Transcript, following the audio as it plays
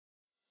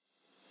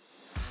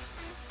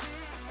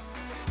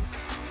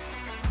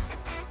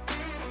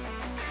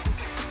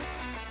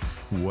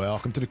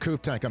Welcome to the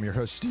Coop Tank. I'm your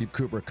host, Steve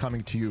Cooper,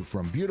 coming to you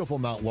from beautiful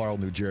Mount Laurel,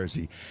 New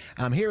Jersey.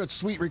 I'm here at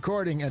Sweet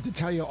Recording, and to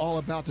tell you all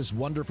about this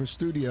wonderful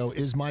studio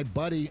is my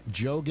buddy,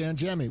 Joe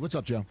Gangemi. What's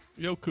up, Joe?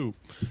 Yo, Coop.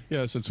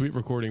 Yes, at Sweet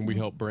Recording, we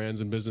help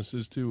brands and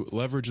businesses to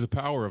leverage the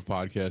power of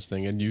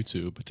podcasting and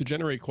YouTube to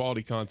generate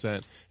quality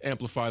content,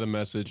 amplify the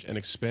message, and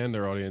expand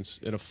their audience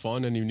in a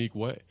fun and unique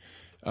way.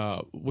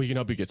 We can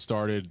help you get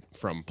started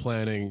from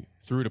planning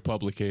through to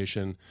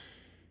publication,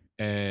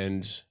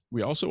 and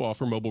we also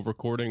offer mobile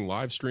recording,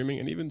 live streaming,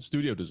 and even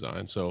studio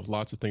design. So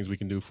lots of things we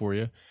can do for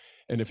you.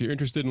 And if you're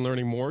interested in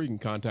learning more, you can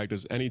contact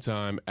us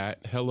anytime at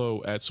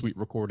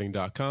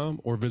hello@sweetrecording.com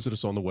or visit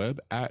us on the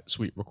web at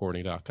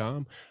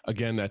sweetrecording.com.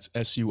 Again, that's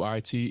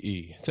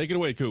SUITE. Take it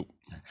away, Coop.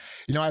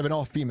 You know, I have an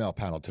all-female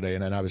panel today,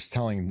 and then I was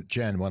telling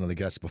Jen, one of the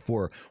guests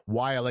before,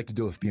 why I like to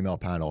do a female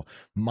panel.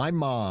 My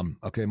mom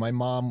grew up in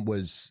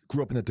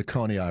the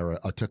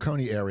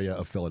Tacony area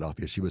of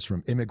Philadelphia. She was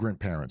from immigrant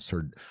parents.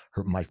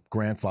 My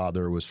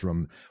grandfather was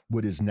from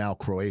what is now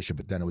Croatia,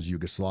 but then it was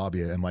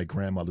Yugoslavia, and my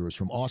grandmother was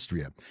from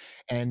Austria.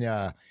 And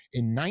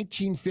in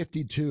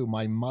 1952,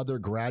 my mother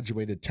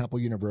graduated Temple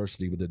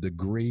University with a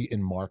degree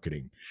in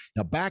marketing.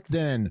 Now, back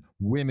then,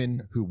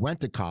 women who went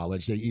to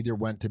college, they either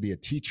went to be a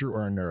teacher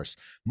or a nurse.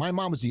 My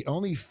mom was the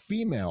only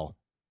female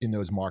in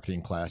those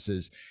marketing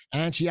classes,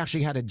 and she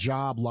actually had a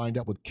job lined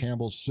up with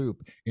Campbell's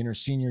Soup in her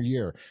senior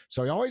year.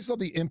 So I always love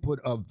the input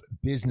of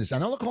business.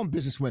 And I don't call them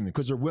business women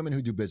because they're women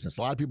who do business.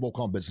 A lot of people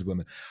call them business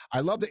women.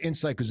 I love the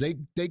insight because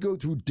they go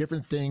through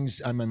different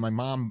things. I mean, my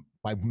mom,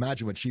 I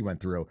imagine what she went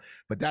through,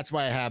 but that's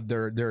why I have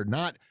they're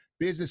not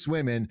business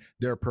women.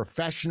 They're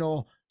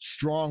professional,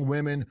 strong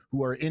women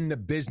who are in the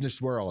business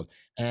world.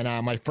 And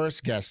my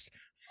first guest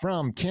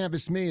from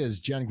Canvas Me is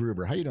Jen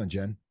Groover. How you doing,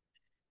 Jen?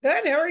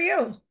 Good. How are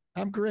you?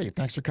 I'm great.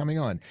 Thanks for coming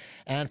on.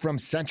 And from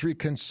Century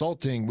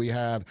Consulting, we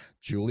have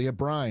Julia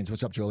Brines.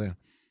 What's up, Julia?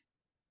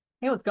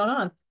 Hey, what's going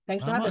on?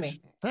 Thanks for having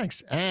me.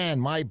 Thanks. And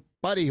my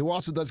buddy who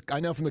also does, I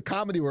know from the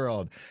comedy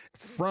world,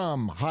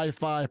 from High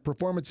Five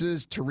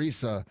Performances,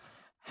 Teresa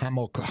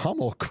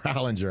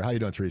Hummel-Kralinger. How you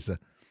doing, Teresa?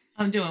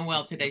 I'm doing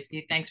well today,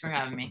 Steve. Thanks for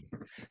having me.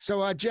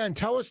 So, Jen,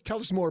 tell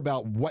us more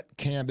about what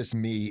Canvas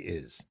Me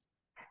is.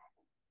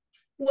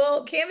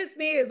 Well, Canvas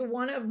Me is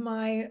one of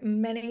my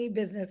many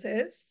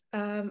businesses.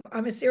 I'm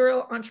a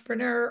serial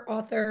entrepreneur,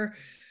 author,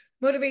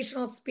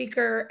 motivational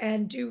speaker,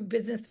 and do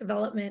business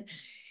development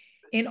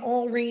in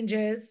all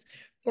ranges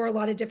for a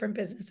lot of different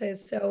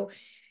businesses. So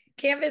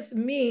Canvas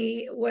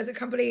Me was a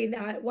company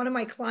that one of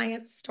my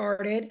clients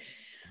started.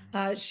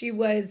 She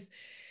was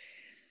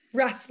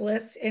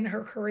restless in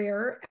her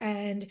career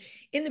and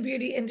in the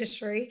beauty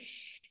industry,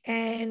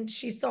 and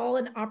she saw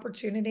an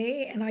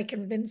opportunity, and I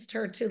convinced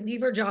her to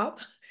leave her job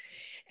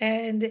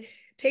and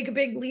take a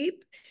big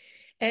leap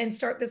and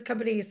start this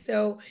company.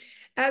 So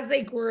as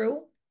they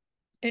grew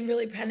and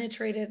really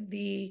penetrated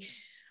the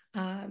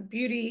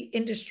beauty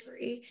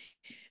industry,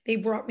 they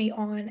brought me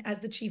on as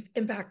the Chief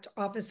Impact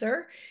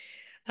Officer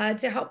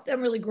to help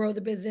them really grow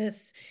the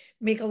business,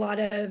 make a lot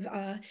of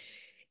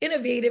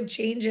innovative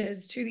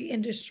changes to the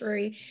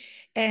industry.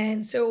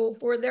 And so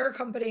for their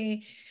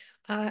company,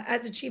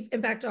 as a Chief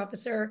Impact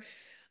Officer,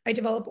 I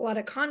develop a lot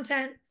of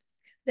content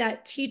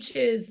that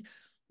teaches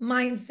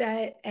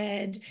mindset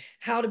and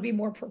how to be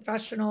more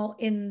professional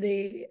in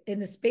the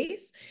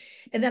space.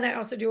 And then I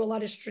also do a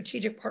lot of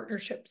strategic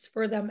partnerships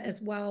for them as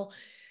well.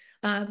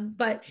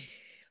 But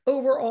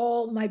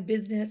overall, my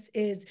business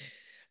is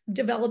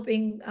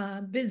developing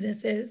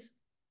businesses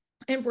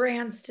and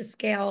brands to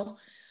scale,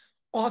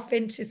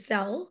 often to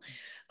sell.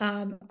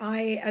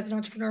 I, as an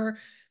entrepreneur,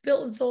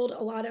 built and sold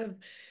a lot of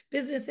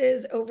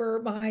businesses over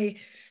my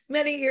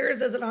many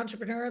years as an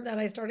entrepreneur that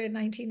I started in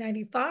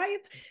 1995.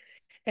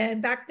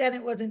 And back then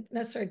it wasn't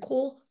necessarily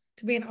cool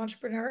to be an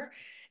entrepreneur.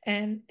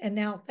 And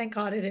now, thank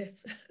God it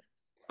is.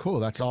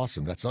 Cool. That's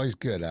awesome. That's always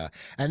good.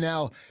 And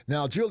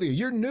now, Julia,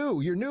 you're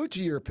new to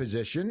your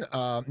position.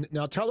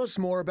 Now tell us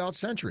more about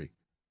Century.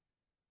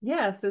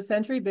 Yeah, so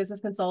Century Business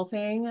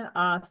Consulting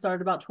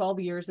started about 12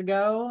 years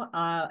ago.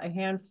 A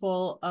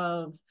handful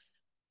of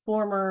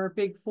former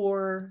Big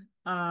Four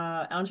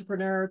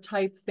entrepreneur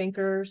type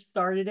thinkers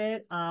started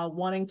it,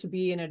 wanting to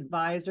be an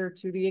advisor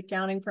to the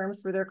accounting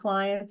firms for their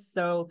clients.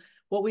 So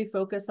what we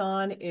focus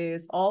on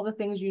is all the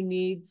things you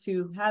need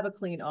to have a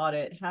clean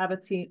audit, have a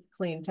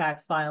clean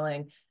tax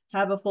filing,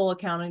 have a full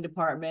accounting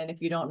department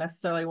if you don't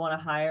necessarily want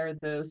to hire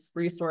those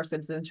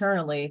resources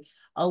internally,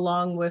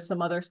 along with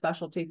some other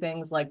specialty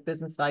things like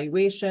business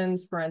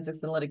valuations,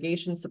 forensics and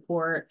litigation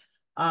support.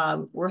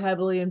 We're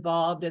heavily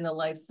involved in the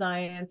life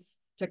science,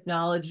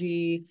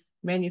 technology,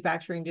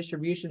 manufacturing,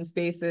 distribution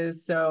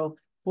spaces. So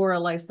for a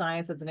life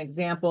science, as an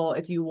example,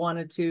 if you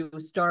wanted to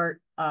start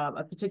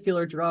a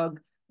particular drug,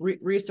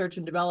 research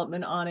and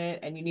development on it,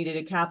 and you needed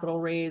a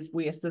capital raise,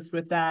 we assist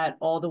with that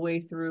all the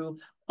way through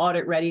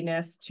audit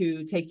readiness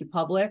to take you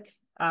public.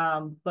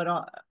 And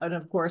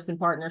of course, in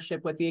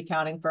partnership with the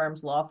accounting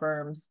firms, law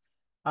firms,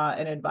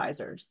 and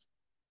advisors.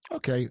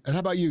 Okay. And how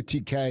about you,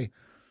 TK?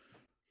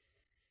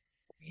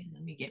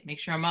 Let me make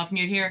sure I'm off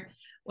mute here.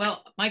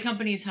 Well, my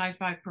company is High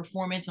Five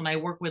Performance, and I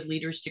work with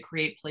leaders to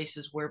create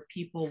places where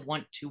people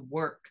want to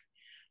work.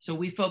 So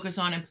we focus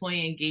on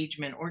employee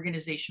engagement,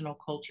 organizational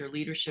culture,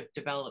 leadership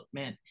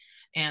development,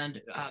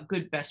 and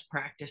good best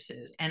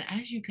practices. And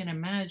as you can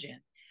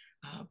imagine,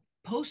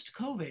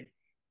 post-COVID,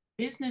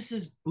 business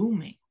is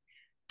booming.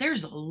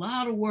 There's a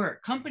lot of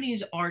work.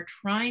 Companies are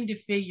trying to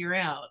figure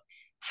out,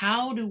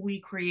 how do we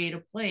create a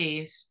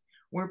place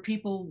where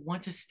people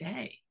want to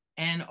stay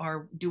and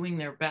are doing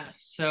their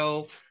best.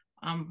 So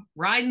I'm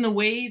riding the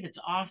wave. It's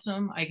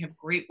awesome. I have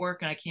great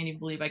work, and I can't even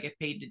believe I get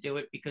paid to do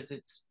it because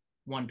it's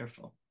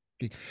wonderful.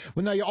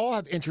 Well, now you all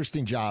have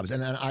interesting jobs,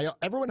 and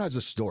everyone has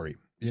a story.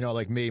 You know,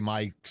 like me,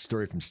 my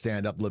story from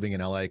stand up, living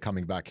in LA,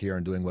 coming back here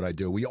and doing what I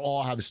do. We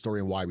all have a story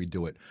and why we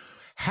do it.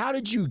 How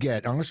did you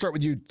get? I'm going to start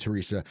with you,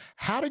 Teresa.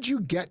 How did you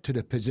get to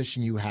the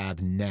position you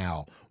have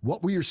now?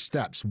 What were your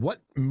steps?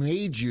 What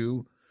made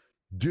you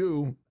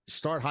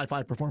start High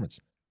Five Performance?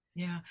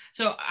 Yeah.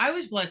 So I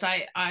was blessed.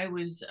 I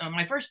was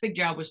my first big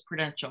job was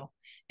Prudential,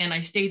 and I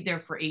stayed there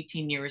for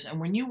 18 years. And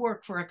when you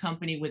work for a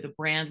company with a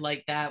brand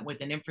like that,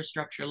 with an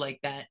infrastructure like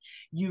that,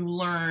 you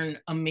learn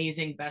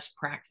amazing best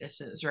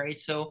practices, right?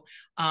 So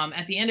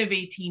at the end of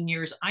 18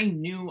 years, I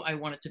knew I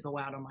wanted to go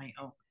out on my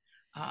own.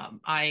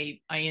 I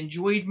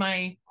enjoyed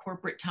my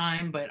corporate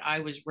time, but I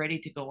was ready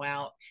to go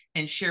out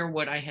and share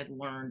what I had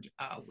learned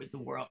with the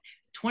world.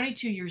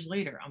 22 years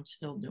later, I'm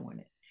still doing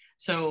it.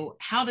 So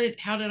how did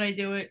I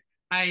do it?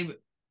 I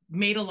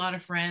made a lot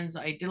of friends.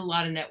 I did a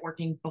lot of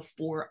networking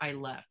before I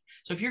left.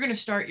 So if you're going to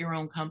start your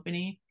own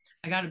company,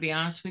 I got to be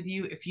honest with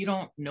you, if you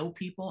don't know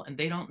people and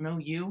they don't know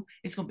you,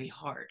 it's going to be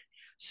hard.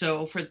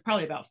 So for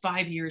probably about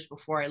 5 years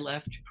before I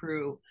left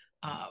Prue,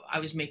 I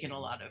was making a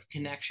lot of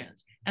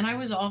connections. And I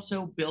was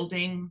also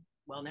building,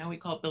 well, now we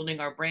call it building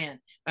our brand.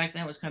 Back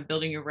then it was kind of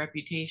building your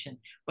reputation.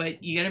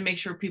 But you got to make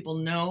sure people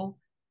know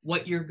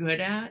what you're good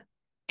at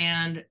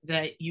and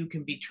that you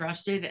can be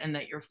trusted and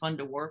that you're fun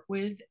to work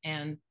with,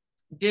 and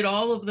did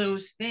all of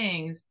those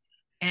things.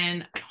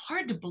 And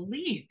hard to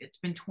believe it's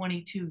been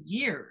 22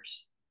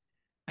 years.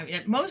 I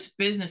mean, most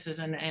businesses,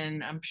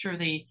 and I'm sure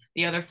the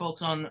other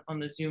folks on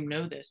the Zoom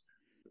know this,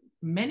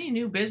 many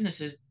new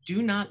businesses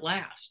do not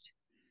last.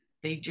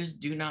 They just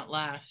do not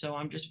last. So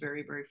I'm just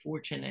very, very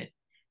fortunate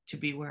to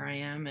be where I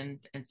am and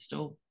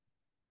still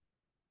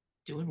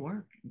doing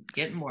work,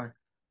 getting work.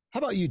 How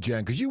about you,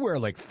 Jen? Because you wear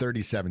like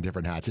 37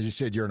 different hats. As you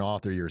said, you're an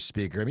author, you're a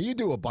speaker. I mean, you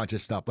do a bunch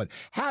of stuff, but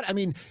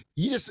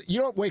you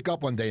don't wake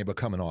up one day and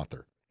become an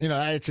author. You know,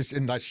 it's just,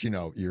 unless,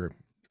 you're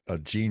a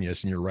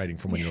genius and you're writing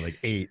from when you're like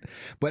 8.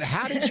 But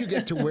how did you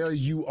get to where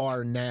you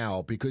are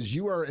now? Because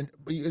you are,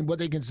 in what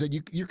they can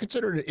say, you're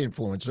considered an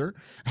influencer.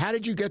 How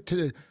did you get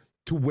to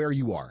where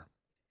you are?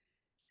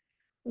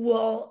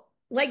 Well,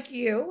 like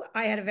you,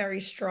 I had a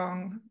very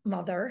strong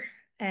mother,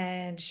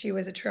 and she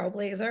was a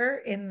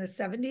trailblazer in the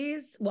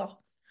 70s.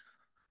 Well,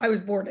 I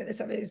was born in the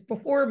 70s.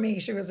 Before me,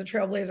 she was a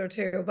trailblazer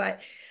too, but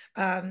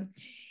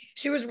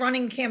she was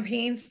running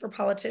campaigns for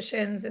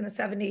politicians in the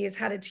 70s,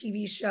 had a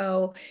TV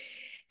show,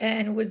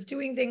 and was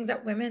doing things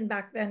that women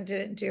back then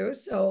didn't do.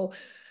 So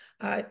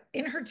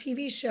in her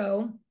TV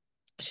show,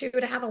 she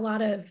would have a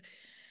lot of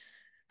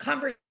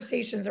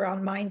conversations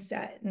around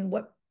mindset and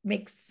what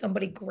makes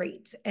somebody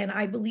great. And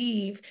I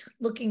believe,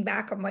 looking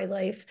back on my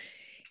life,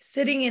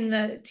 sitting in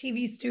the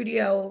TV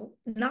studio,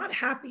 not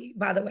happy,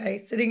 by the way,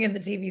 sitting in the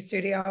TV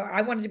studio,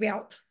 I wanted to be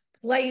out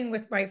playing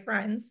with my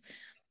friends.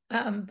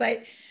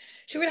 But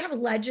she would have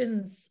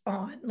legends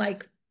on,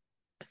 like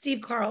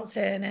Steve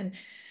Carlton and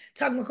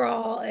Tug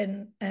McGraw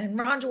and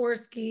Ron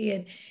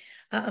Jaworski,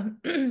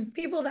 and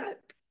people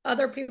that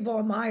other people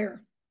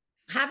admire,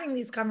 having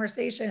these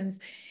conversations.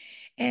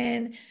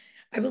 And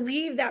I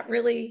believe that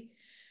really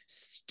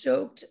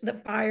stoked the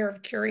fire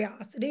of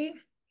curiosity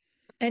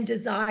and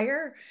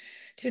desire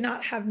to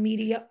not have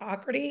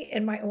mediocrity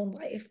in my own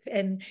life.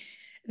 And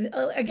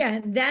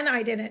again, then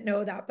I didn't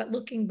know that, but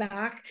looking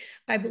back,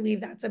 I believe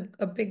that's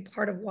a big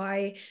part of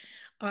why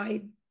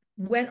I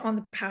went on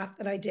the path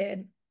that I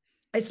did.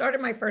 I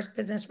started my first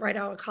business right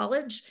out of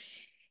college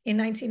in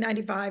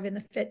 1995 in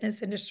the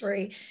fitness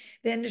industry.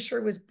 The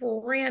industry was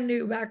brand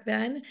new back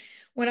then.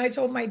 When I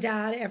told my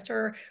dad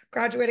after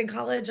graduating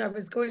college I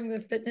was going to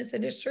the fitness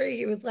industry,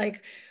 he was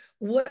like,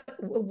 what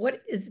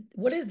is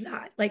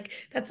that? Like,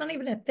 that's not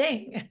even a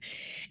thing.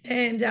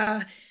 And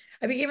I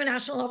became a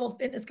national level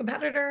fitness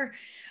competitor.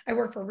 I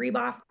worked for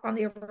Reebok on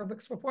the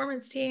aerobics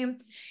performance team,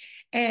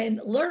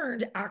 and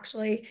learned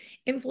actually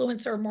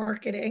influencer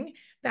marketing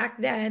back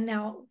then.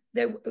 Now,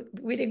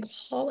 we didn't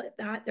call it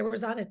that. There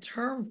was not a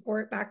term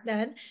for it back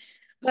then,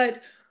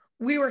 but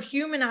we were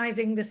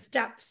humanizing the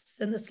steps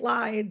and the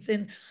slides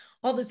and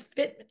all this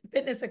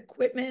fitness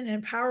equipment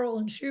and apparel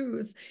and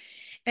shoes,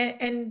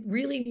 and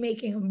really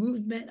making a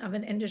movement of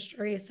an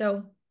industry.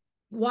 So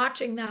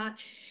watching that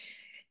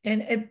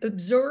and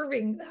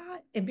observing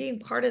that and being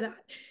part of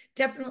that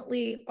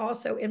definitely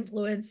also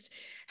influenced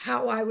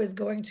how I was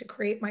going to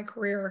create my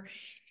career.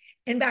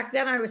 And back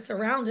then I was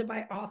surrounded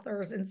by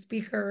authors and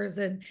speakers,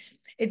 and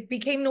it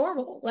became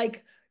normal.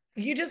 Like,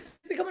 you just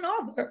become an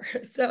author.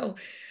 So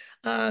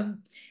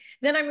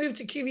then I moved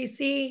to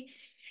QVC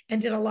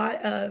and did a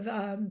lot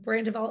of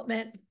brand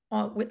development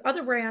with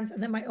other brands,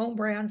 and then my own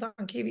brands on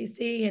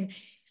QVC. And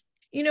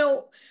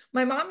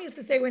my mom used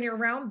to say, when you're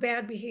around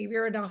bad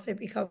behavior enough, it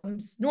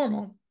becomes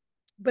normal.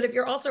 But if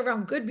you're also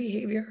around good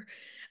behavior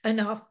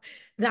enough,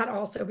 that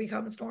also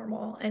becomes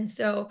normal. And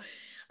so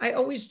I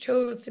always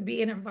chose to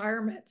be in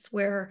environments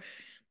where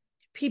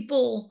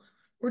people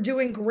were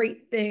doing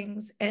great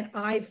things, and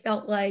I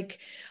felt like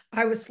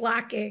I was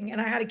slacking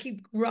and I had to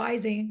keep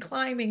rising and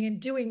climbing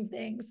and doing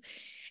things.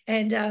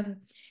 And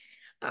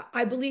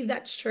I believe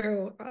that's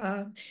true.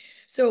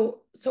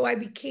 So I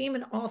became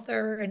an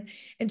author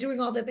and doing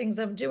all the things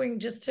I'm doing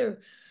just to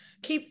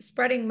keep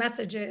spreading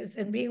messages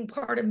and being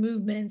part of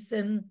movements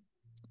and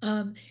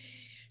um,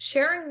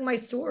 sharing my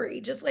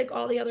story, just like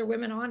all the other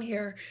women on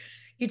here.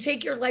 You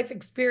take your life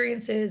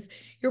experiences,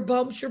 your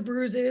bumps, your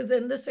bruises,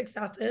 and the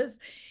successes,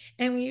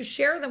 and you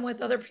share them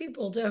with other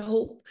people to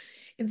help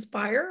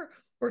inspire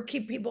or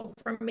keep people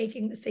from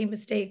making the same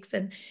mistakes.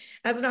 And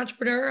as an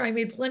entrepreneur, I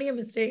made plenty of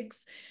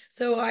mistakes.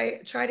 So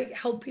I try to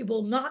help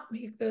people not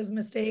make those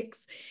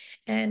mistakes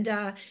and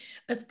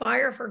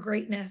aspire for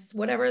greatness,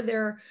 whatever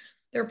their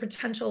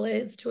potential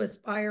is, to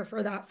aspire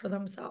for that for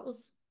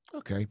themselves.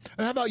 Okay.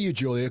 And how about you,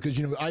 Julia?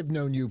 Because, I've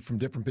known you from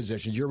different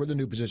positions. You're with a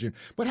new position.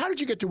 But how did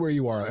you get to where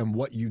you are and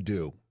what you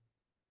do?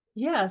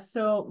 Yeah,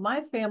 so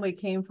my family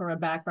came from a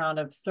background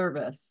of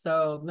service,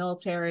 so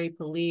military,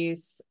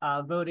 police,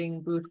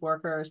 voting booth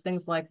workers,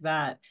 things like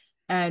that.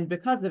 And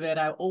because of it,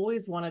 I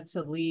always wanted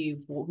to leave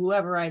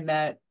whoever I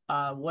met,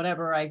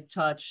 whatever I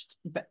touched,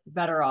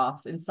 better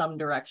off in some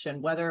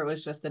direction, whether it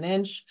was just an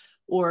inch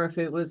or if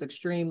it was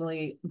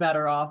extremely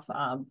better off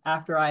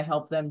after I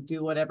helped them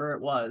do whatever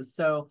it was.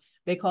 So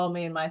they called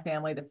me and my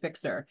family the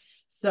fixer.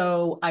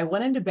 So I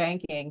went into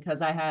banking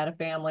because I had a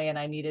family and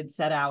I needed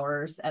set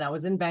hours, and I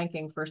was in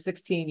banking for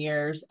 16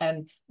 years.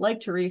 And like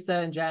Teresa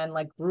and Jen,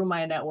 like grew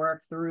my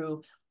network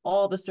through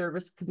all the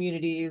service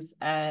communities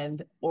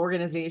and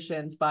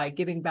organizations by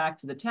giving back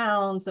to the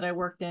towns that I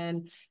worked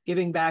in,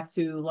 giving back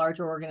to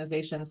larger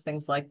organizations,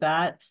 things like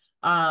that.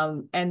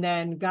 And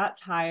then got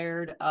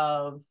tired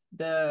of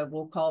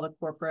we'll call the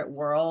corporate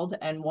world,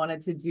 and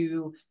wanted to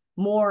do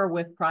more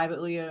with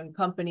privately owned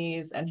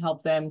companies and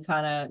help them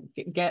kind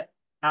of get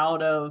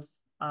out of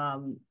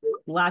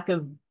lack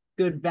of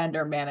good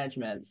vendor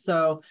management.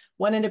 So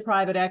went into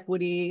private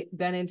equity,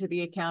 then into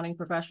the accounting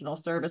professional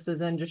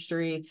services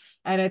industry.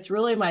 And it's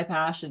really my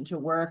passion to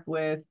work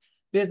with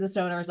business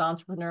owners,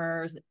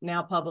 entrepreneurs,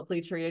 now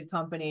publicly traded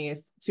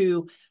companies,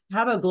 to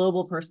have a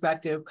global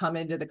perspective come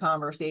into the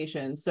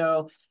conversation.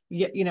 So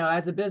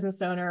as a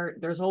business owner,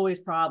 there's always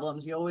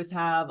problems. You always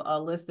have a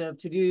list of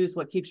to-dos,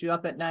 what keeps you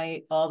up at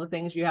night, all the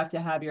things you have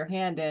to have your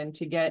hand in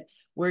to get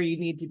where you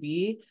need to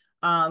be.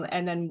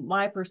 And then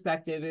my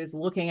perspective is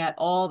looking at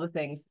all the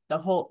things, the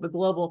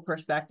global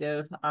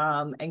perspective,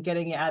 and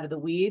getting you out of the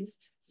weeds,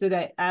 so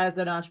that as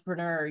an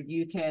entrepreneur,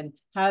 you can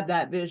have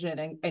that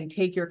vision and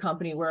take your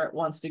company where it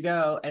wants to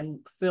go and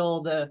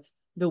fill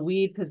the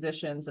weed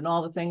positions and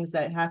all the things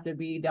that have to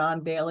be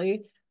done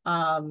daily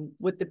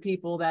with the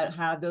people that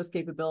have those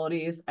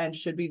capabilities and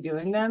should be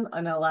doing them,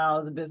 and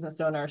allow the business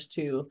owners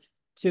to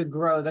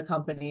grow the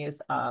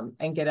companies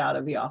and get out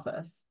of the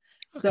office.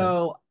 Okay.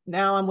 So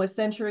now I'm with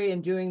Century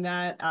and doing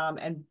that.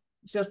 And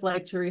just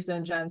like Teresa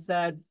and Jen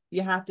said,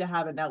 you have to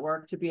have a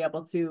network to be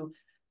able to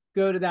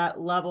go to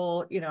that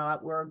level.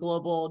 We're a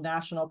global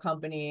national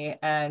company,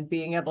 and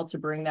being able to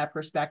bring that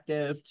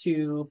perspective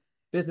to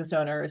business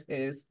owners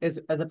is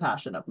a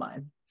passion of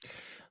mine.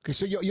 Okay,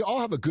 so you all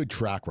have a good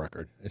track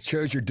record. It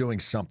shows you're doing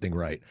something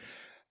right.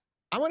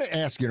 I want to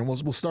ask you, and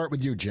we'll start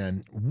with you,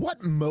 Jen. What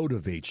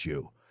motivates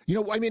you?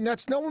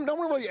 That's no one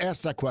really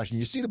asks that question.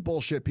 You see the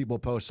bullshit people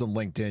post on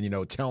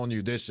LinkedIn, telling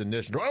you this and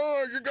this.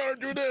 Oh, you got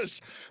to do this.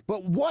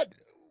 But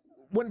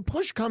when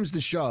push comes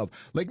to shove,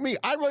 like me,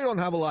 I really don't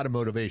have a lot of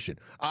motivation.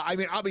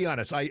 I'll be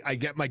honest. I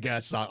get my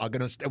guests. I'm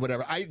going to,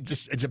 whatever.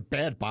 It's a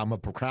bad bomb. I'm a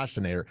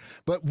procrastinator.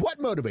 But what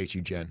motivates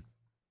you, Jen?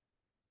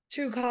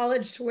 2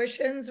 college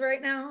tuitions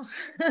right now.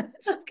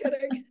 Just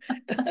kidding.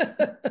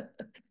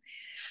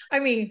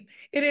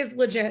 It is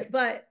legit,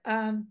 but,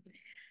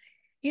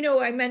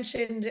 I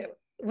mentioned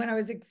when I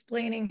was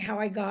explaining how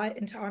I got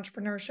into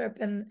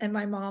entrepreneurship and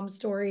my mom's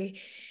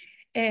story.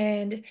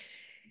 And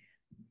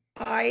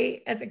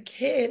I, as a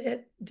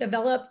kid,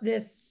 developed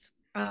this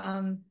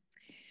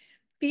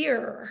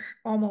fear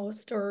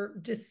almost,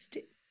 or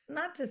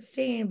not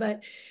disdain,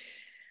 but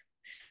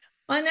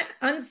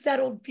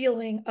unsettled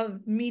feeling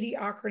of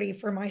mediocrity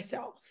for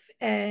myself.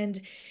 And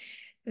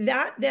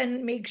that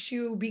then makes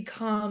you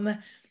become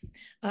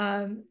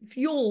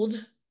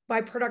fueled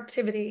by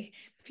productivity,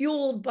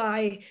 fueled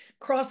by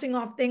crossing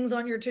off things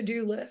on your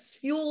to-do list,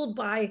 fueled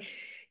by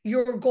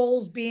your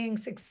goals being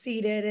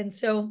succeeded. And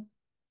so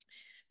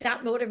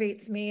that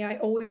motivates me. I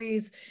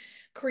always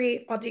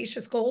create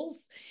audacious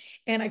goals,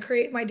 and I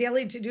create my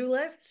daily to-do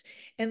lists,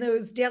 and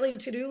those daily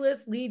to-do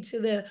lists lead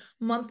to the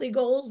monthly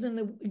goals and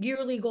the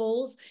yearly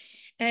goals.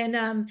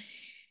 And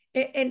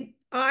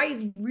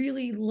I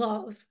really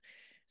love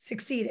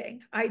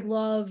succeeding. I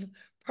love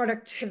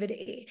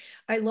productivity.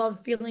 I love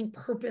feeling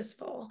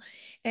purposeful.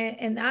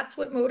 And that's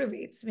what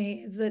motivates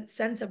me, is that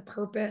sense of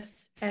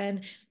purpose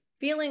and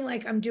feeling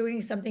like I'm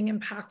doing something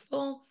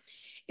impactful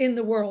in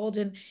the world.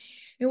 And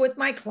with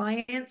my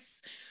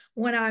clients,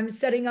 when I'm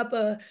setting up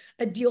a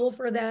deal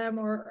for them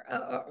or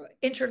a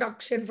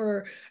introduction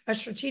for a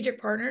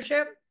strategic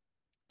partnership,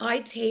 I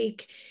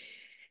take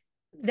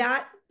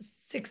that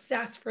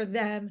success for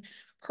them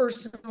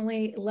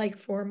personally, like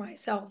for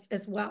myself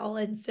as well.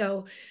 And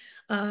so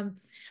I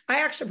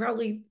actually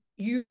probably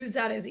use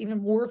that as even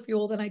more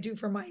fuel than I do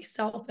for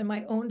myself and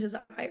my own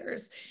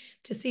desires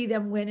to see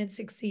them win and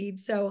succeed.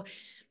 So,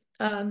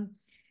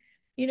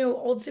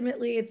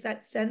 ultimately it's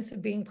that sense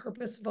of being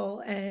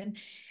purposeful and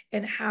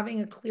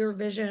having a clear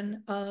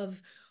vision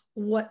of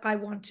what I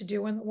want to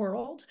do in the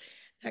world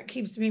that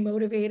keeps me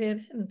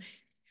motivated. And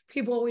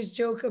people always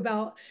joke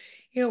about,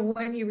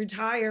 when you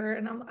retire,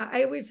 and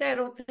I always say I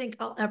don't think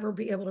I'll ever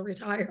be able to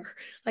retire.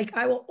 Like,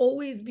 I will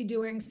always be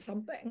doing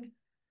something.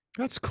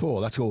 That's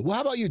cool. That's cool. Well,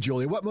 how about you,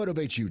 Julia? What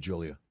motivates you,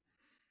 Julia?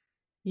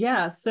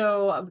 Yeah,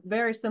 so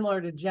very similar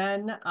to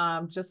Jen,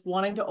 just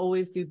wanting to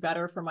always do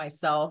better for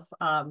myself,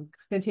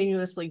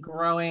 continuously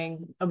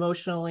growing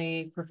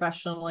emotionally,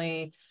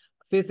 professionally,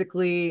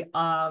 physically,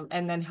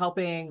 and then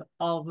helping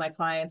all of my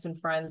clients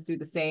and friends do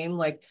the same.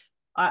 Like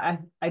I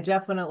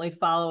definitely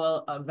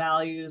follow a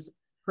values,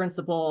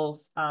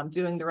 principles,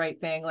 doing the right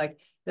thing, like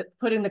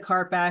putting the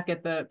cart back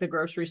at the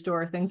grocery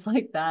store, things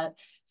like that.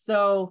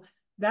 So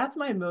that's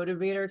my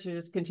motivator, to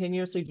just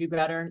continuously do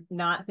better,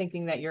 not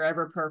thinking that you're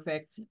ever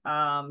perfect,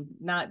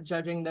 not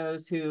judging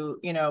those who,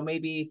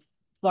 maybe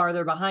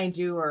farther behind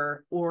you,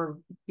 or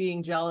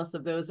being jealous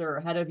of those who are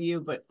ahead of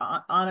you, but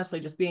honestly,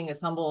 just being as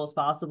humble as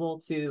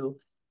possible to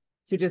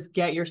just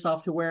get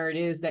yourself to where it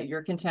is that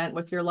you're content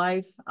with your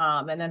life,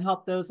 and then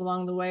help those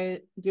along the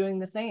way doing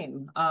the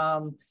same.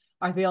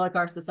 I feel like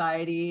our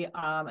society,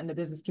 and the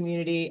business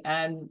community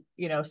and,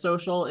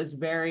 social is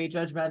very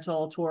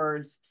judgmental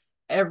towards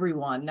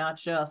everyone, not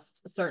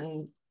just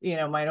certain,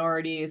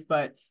 minorities,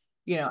 but,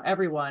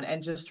 everyone,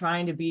 and just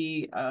trying to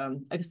be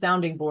a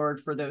sounding board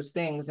for those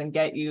things and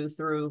get you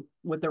through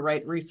with the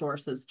right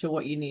resources to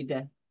what you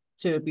need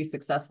to be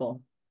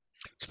successful.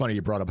 It's funny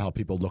you brought up how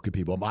people look at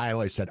people. I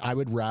always said I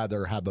would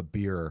rather have a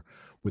beer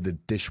with a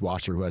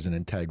dishwasher who has an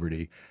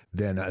integrity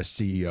than a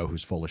CEO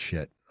who's full of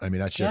shit. I mean,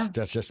 that's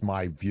just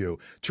my view.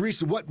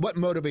 Teresa, what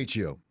motivates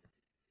you?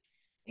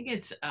 I think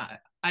it's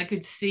I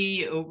could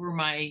see over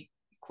my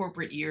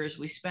corporate years,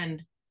 we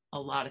spend a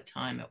lot of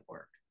time at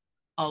work,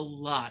 a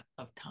lot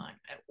of time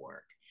at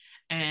work.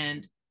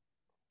 And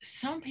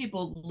some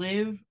people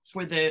live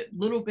for the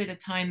little bit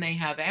of time they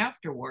have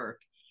after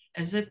work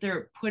as if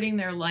they're putting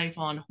their life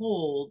on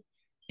hold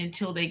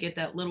until they get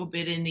that little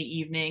bit in the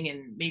evening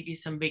and maybe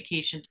some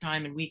vacation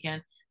time and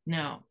weekend.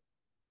 No,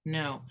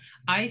 no.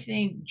 I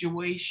think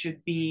joy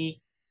should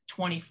be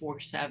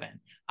 24/7.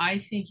 I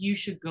think you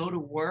should go to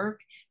work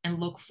and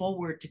look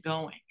forward to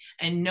going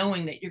and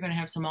knowing that you're going to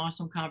have some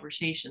awesome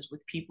conversations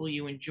with people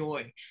you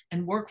enjoy,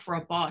 and work for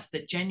a boss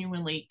that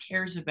genuinely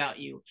cares about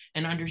you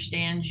and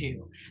understands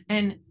you,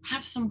 and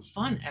have some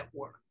fun at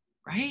work,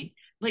 right?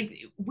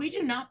 Like, we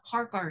do not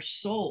park our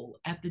soul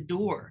at the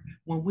door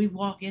when we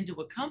walk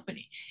into a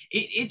company.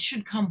 It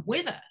should come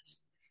with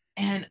us.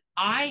 And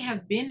I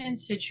have been in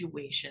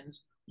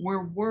situations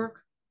where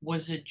work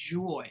was a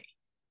joy.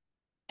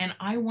 And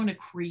I want to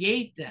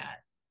create that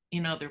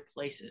in other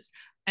places.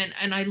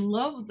 And I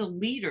love the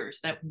leaders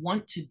that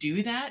want to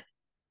do that.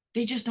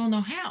 They just don't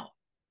know how.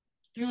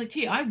 They're like,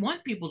 T, I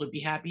want people to be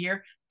happy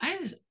here.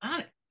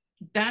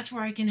 That's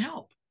where I can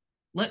help.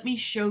 Let me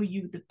show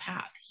you the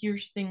path.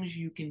 Here's things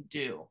you can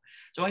do.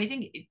 So I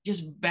think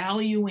just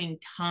valuing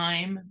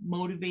time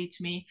motivates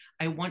me.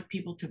 I want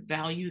people to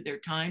value their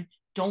time.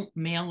 Don't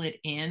mail it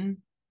in.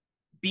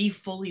 Be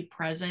fully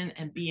present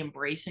and be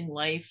embracing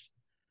life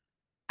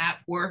at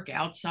work,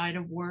 outside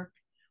of work,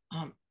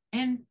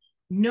 and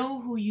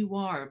know who you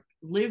are.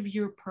 Live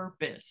your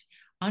purpose.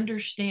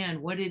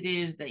 Understand what it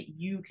is that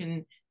you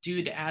can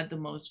do to add the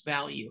most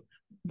value.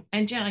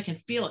 And Jen, I can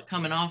feel it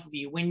coming off of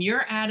you. When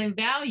you're adding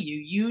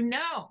value,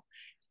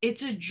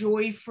 it's a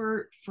joy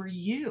for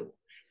you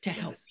to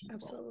help people.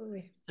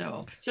 Absolutely.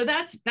 So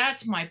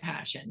that's my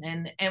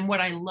passion. And what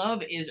I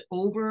love is,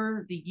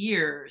 over the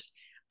years,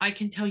 I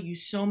can tell you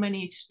so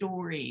many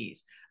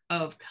stories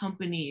of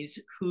companies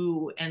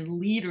and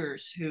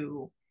leaders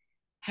who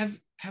have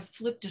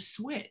flipped a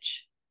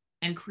switch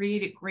and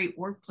created great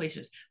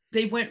workplaces.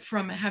 They went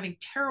from having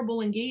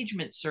terrible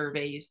engagement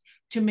surveys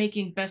to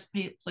making best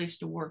place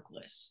to work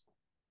lists.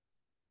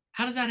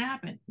 How does that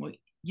happen? Well,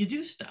 you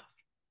do stuff.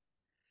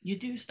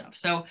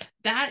 So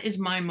that is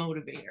my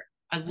motivator.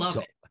 I love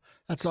it.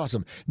 That's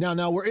awesome.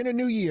 Now we're in a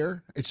new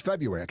year. It's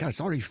February. God,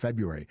 it's already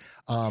February.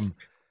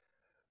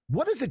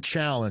 What is a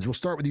challenge? We'll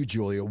start with you,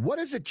 Julia. What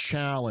is a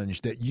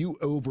challenge that you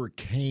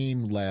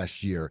overcame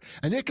last year?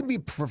 And it can be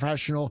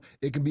professional,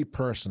 it can be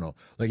personal.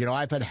 Like,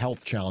 I've had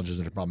health challenges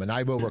and problem, and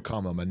I've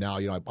overcome them. And now,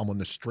 I'm on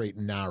the straight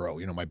and narrow.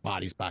 My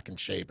body's back in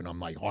shape and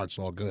my heart's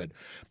all good.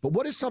 But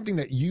what is something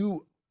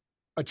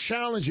a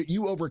challenge that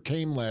you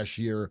overcame last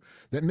year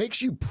that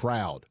makes you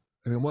proud?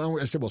 I mean,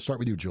 I said, we'll start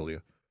with you,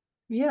 Julia.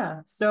 Yeah.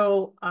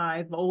 So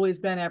I've always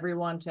been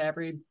everyone to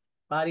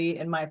everybody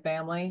in my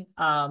family.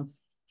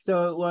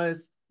 So it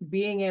was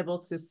being able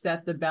to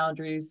set the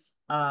boundaries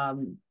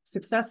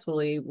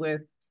successfully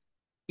with,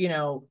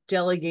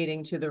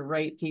 delegating to the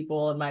right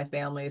people in my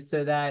family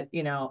so that,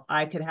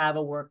 I could have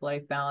a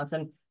work-life balance.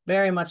 And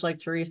very much like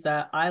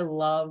Teresa, I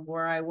love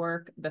where I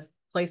work. The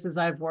places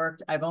I've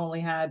worked, I've only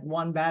had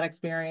one bad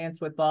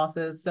experience with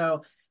bosses.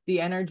 So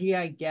the energy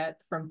I get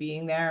from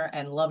being there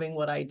and loving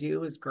what I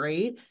do is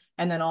great.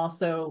 And then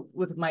also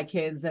with my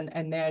kids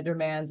and their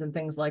demands and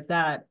things like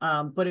that.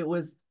 But it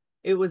was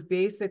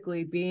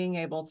basically being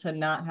able to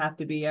not have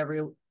to be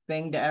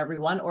everything to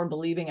everyone or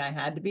believing I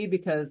had to be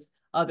because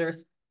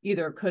others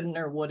either couldn't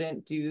or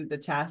wouldn't do the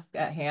task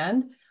at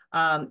hand.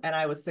 And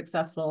I was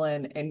successful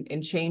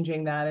in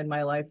changing that in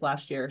my life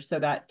last year. So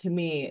that to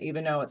me,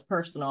 even though it's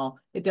personal,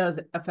 it does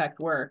affect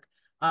work,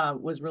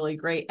 was really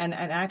great. And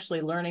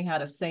actually learning how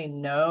to say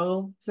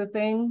no to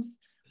things,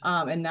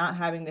 and not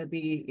having to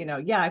be,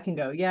 yeah, I can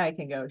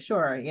go,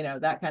 sure,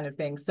 that kind of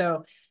thing.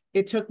 So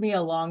it took me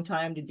a long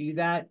time to do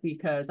that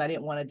because I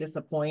didn't want to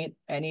disappoint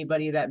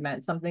anybody that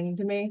meant something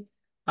to me.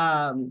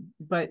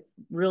 But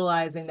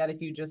realizing that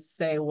if you just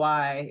say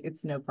why,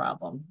 it's no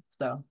problem.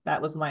 So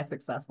that was my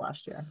success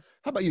last year.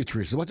 How about you,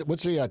 Teresa?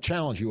 What's a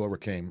challenge you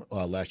overcame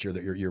last year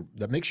that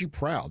that makes you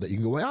proud? That you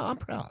can go, yeah, I'm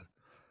proud.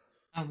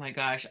 Oh my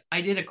gosh,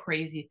 I did a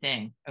crazy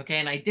thing. Okay.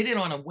 And I did it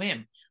on a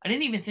whim. I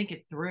didn't even think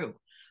it through.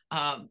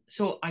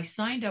 So I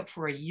signed up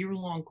for a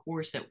year-long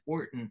course at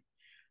Wharton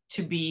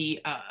to be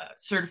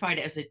certified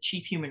as a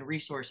chief human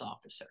resource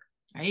officer,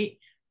 right?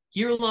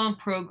 Year-long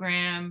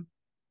program,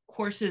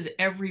 courses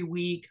every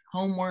week,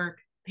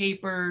 homework,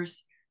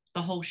 papers,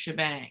 the whole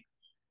shebang.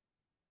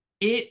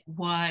 It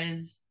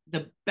was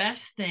the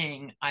best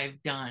thing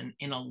I've done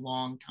in a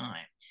long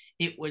time.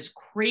 It was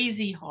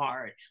crazy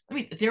hard. I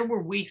mean, there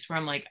were weeks where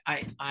I'm like,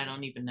 I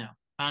don't even know.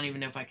 I don't even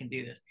know if I can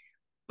do this.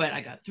 But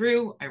I got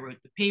through, I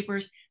wrote the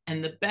papers.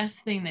 And the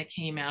best thing that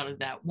came out of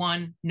that,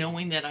 one,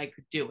 knowing that I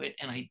could do it,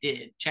 and I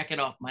did, check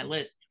it off my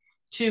list.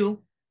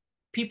 Two,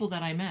 people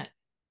that I met.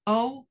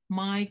 Oh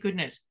my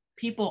goodness.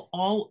 People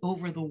all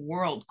over the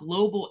world,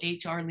 global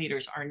HR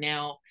leaders are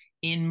now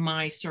in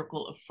my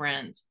circle of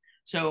friends.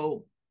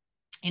 So,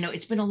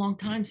 it's been a long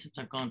time since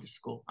I've gone to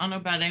school. I don't know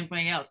about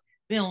anybody else.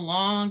 It's been a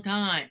long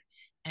time.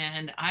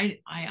 And I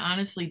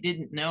honestly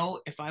didn't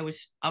know if I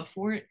was up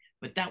for it,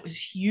 but that was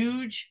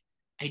huge.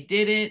 I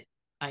did it.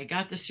 I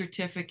got the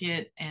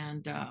certificate,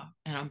 and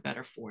I'm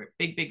better for it.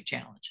 Big, big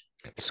challenge.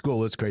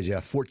 School is crazy.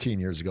 Yeah, 14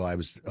 years ago, I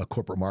was a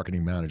corporate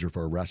marketing manager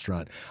for a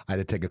restaurant. I had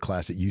to take a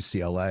class at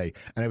UCLA,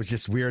 and it was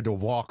just weird to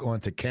walk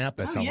onto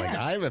campus. I'm like,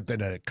 I haven't been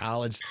to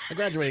college. I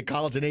graduated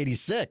college in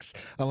 '86.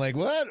 I'm like,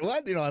 what?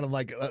 And I'm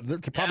like, they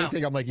probably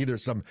think I'm like either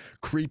some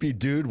creepy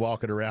dude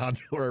walking around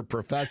or a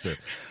professor.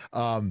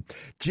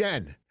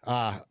 Jen,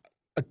 an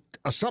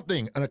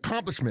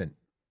accomplishment,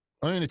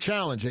 a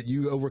challenge that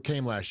you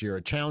overcame last year,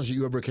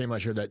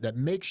 that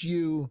makes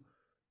you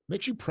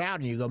proud,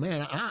 and you go,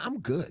 man, I'm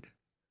good.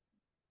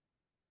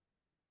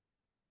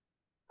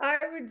 I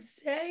would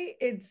say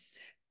it's,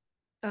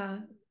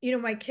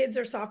 my kids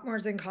are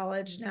sophomores in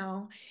college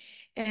now,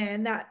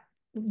 and that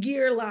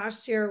year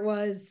last year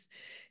was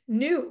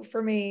new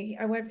for me.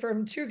 I went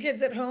from 2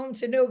 kids at home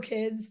to no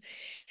kids,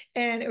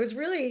 and it was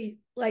really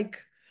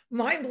like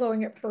mind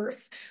blowing at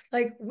first.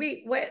 Like,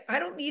 wait, I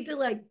don't need to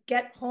like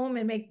get home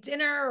and make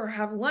dinner or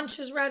have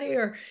lunches ready,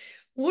 or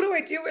what do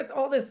I do with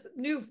all this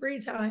new free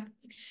time?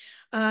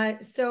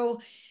 So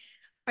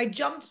I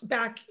jumped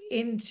back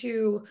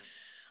into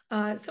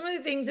some of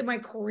the things in my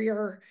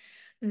career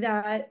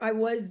that I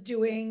was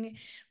doing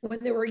when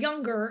they were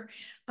younger.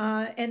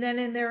 And then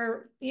in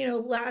their,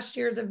 last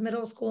years of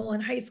middle school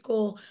and high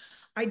school,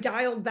 I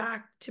dialed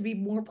back to be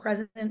more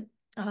present.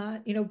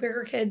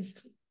 Bigger kids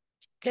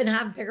can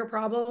have bigger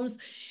problems.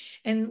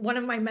 And one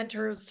of my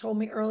mentors told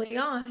me early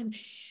on,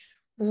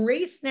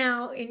 race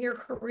now in your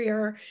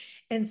career.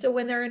 And so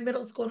when they're in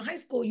middle school and high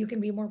school, you can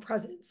be more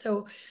present.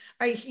 So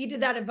I heeded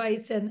that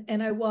advice,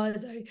 and I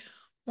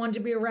wanted to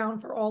be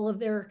around for all of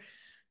their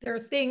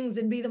things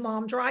and be the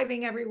mom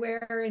driving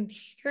everywhere and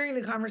hearing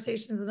the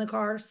conversations in the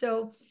car.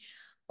 So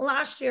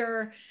last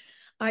year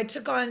I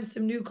took on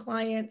some new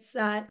clients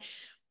that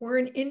were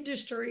in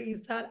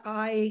industries that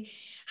I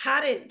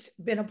hadn't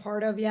been a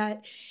part of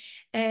yet.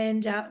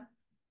 And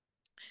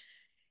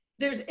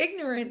there's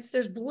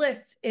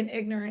bliss in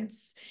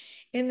ignorance,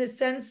 in the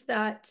sense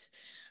that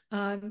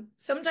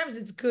sometimes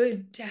it's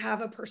good to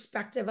have a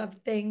perspective of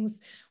things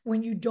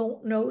when you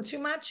don't know too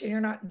much and you're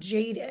not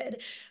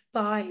jaded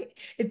by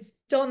it's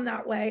done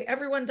that way.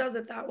 Everyone does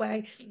it that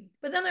way.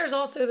 But then there's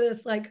also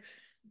this like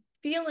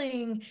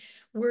feeling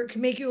where it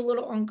can make you a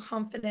little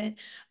unconfident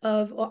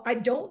of, well, I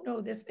don't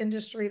know this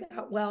industry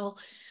that well.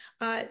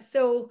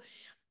 So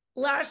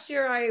last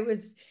year I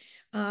was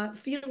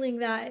feeling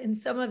that in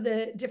some of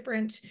the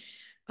different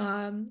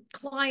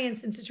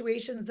clients and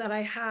situations that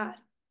I had.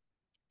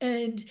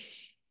 And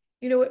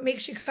it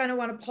makes you kind of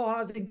want to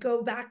pause and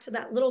go back to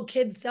that little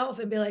kid self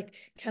and be like,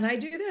 can I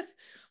do this?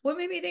 What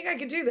made me think I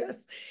could do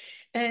this?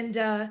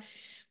 And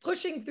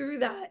pushing through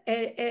that,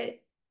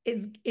 it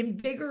is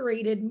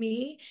invigorated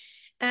me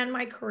and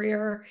my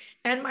career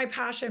and my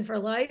passion for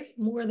life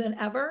more than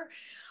ever.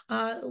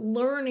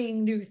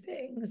 Learning new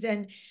things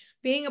and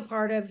being a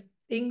part of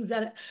things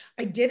that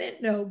I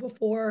didn't know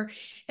before,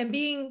 and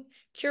being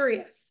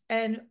curious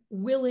and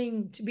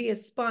willing to be a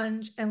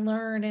sponge and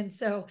learn. And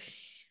so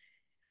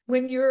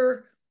when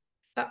you're,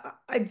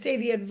 I'd say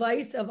the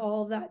advice of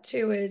all of that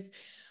too is,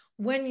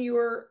 when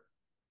you're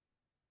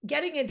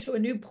getting into a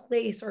new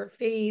place or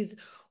phase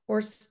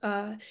or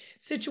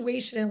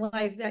situation in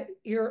life that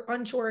you're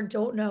unsure and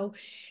don't know,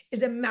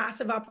 is a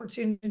massive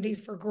opportunity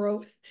for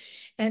growth.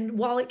 And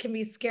while it can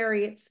be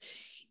scary, it's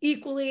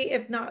equally,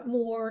 if not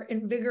more,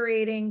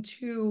 invigorating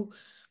to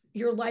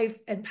your life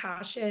and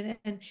passion.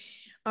 And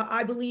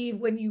I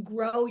believe when you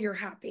grow, you're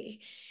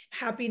happy.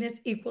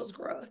 Happiness equals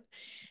growth.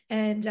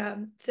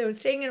 And so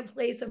staying in a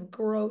place of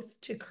growth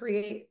to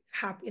create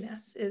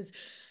happiness is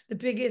the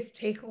biggest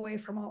takeaway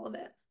from all of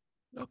it.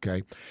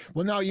 Okay.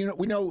 Well, now,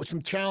 we know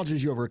some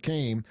challenges you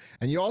overcame,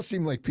 and you all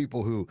seem like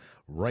people who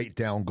write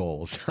down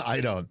goals.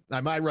 I don't. I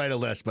might write a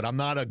list, but I'm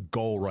not a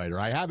goal writer.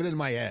 I have it in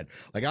my head.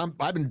 Like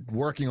I've been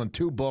working on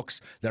 2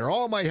 books that are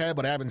all in my head,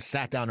 but I haven't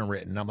sat down and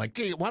written. I'm like,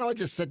 gee, why don't I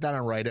just sit down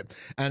and write it?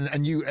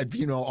 And you, if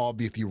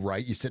you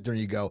write, you sit there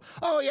and you go,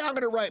 oh yeah, I'm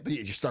going to write, but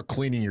you start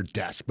cleaning your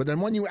desk. But then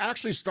when you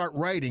actually start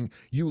writing,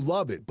 you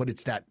love it. But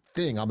it's that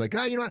thing. I'm like,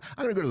 you know what?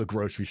 I'm going to go to the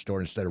grocery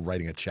store instead of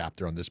writing a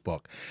chapter on this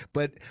book.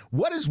 But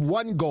what is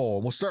one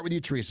goal? We'll start with you,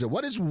 Teresa.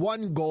 What is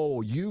one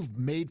goal you've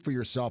made for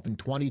yourself in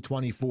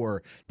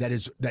 2024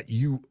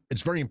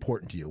 it's very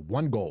important to you?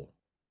 One goal.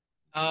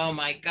 Oh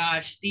my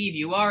gosh, Steve,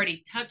 you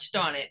already touched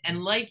on it.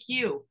 And like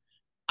you,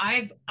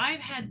 I've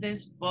had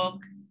this book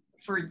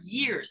for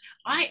years.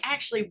 I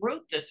actually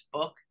wrote this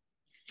book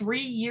 3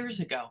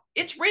 years ago.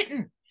 It's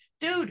written,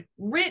 dude,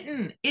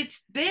 written. It's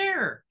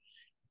there.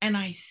 And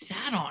I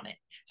sat on it.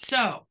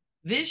 So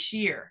this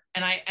year,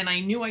 and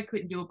I knew I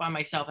couldn't do it by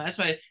myself. That's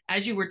why,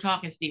 as you were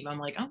talking, Steve, I'm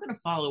like, I'm going to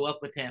follow up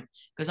with him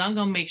because I'm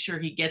going to make sure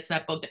he gets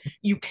that book.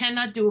 You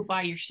cannot do it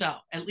by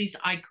yourself. At least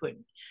I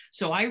couldn't.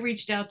 So I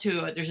reached out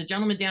to, there's a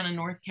gentleman down in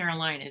North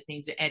Carolina. His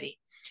name's Eddie,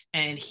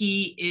 and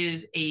he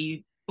is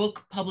a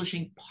book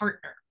publishing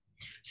partner.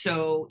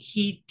 So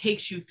he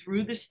takes you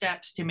through the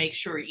steps to make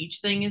sure each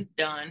thing is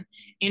done,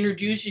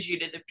 introduces you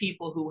to the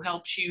people who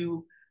helps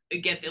you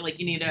get like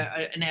you need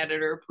an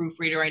editor, a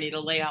proofreader, I need a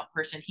layout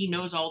person. He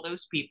knows all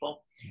those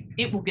people.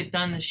 It will get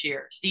done this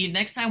year. Steve,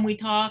 next time we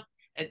talk,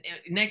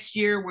 next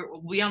year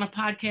we'll be on a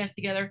podcast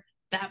together.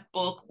 That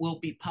book will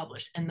be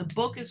published. And the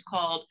book is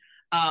called,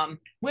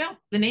 well,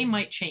 the name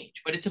might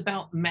change, but it's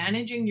about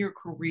managing your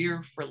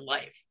career for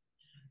life.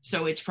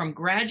 So it's from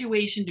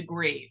graduation to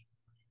grave.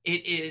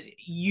 It is,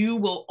 you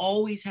will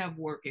always have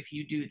work if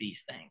you do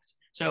these things.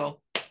 So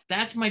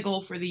that's my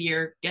goal for the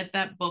year. Get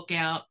that book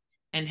out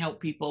and help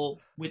people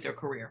with their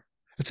career.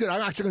 That's good.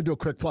 I'm actually going to do a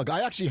quick plug.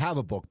 I actually have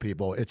a book,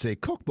 people. It's a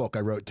cookbook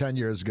I wrote 10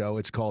 years ago.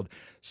 It's called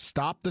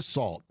Stop the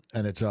Salt,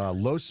 and it's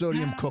low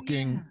sodium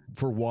cooking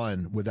for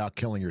one without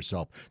killing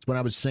yourself. It's when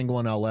I was single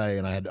in LA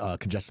and I had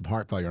congestive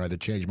heart failure and I had to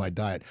change my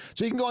diet.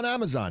 So you can go on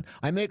Amazon.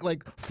 I make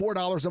like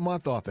 $4 a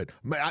month off it.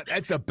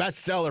 It's a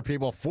bestseller,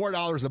 people.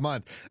 $4 a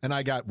month. And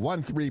I got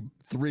 1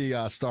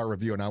 3-star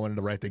review, and I wanted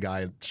to write the guy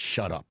and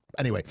shut up.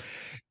 Anyway,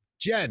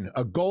 Jen,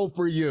 a goal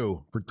for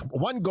you, for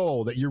one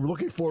goal that you're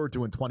looking forward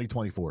to in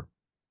 2024.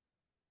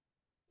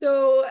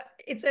 So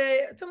it's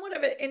a somewhat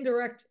of an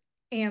indirect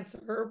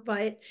answer,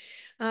 but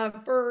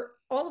for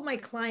all of my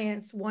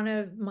clients, one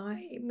of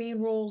my main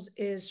roles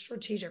is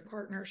strategic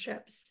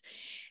partnerships.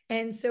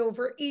 And so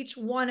for each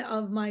one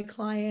of my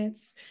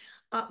clients,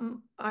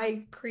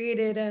 I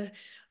created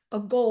a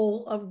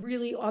goal, a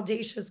really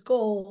audacious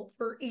goal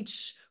for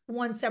each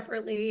one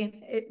separately.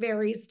 And it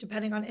varies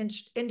depending on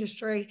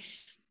industry,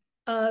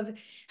 of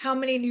how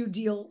many new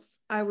deals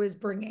I was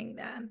bringing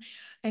them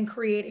and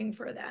creating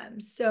for them.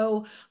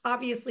 So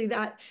obviously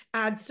that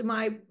adds to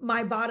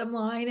my bottom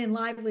line and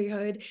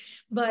livelihood.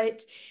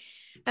 But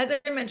as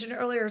I mentioned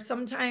earlier,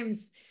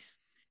 sometimes,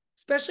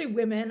 especially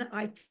women,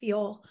 I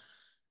feel,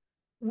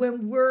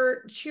 when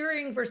we're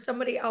cheering for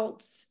somebody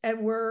else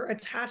and we're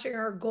attaching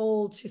our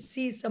goal to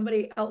see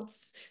somebody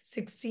else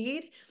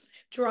succeed,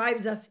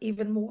 drives us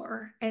even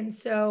more. And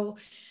so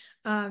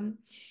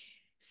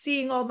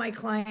seeing all my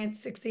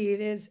clients succeed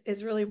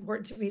is really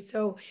important to me.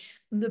 So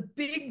the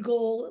big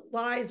goal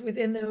lies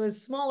within those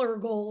smaller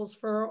goals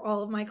for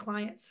all of my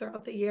clients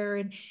throughout the year,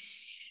 and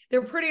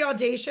they're pretty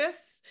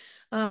audacious.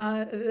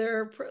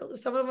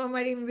 Some of them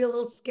might even be a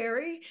little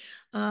scary,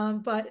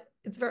 but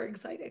it's very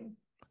exciting.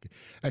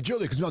 And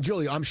Julie, because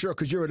Julie, I'm sure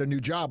because you're at a new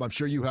job, I'm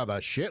sure you have a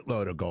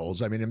shitload of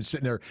goals. I mean, I'm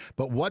sitting there,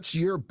 but what's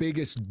your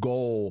biggest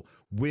goal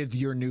with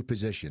your new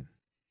position?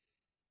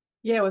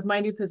 Yeah, with my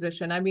new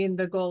position, I mean,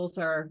 the goals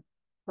are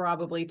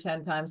probably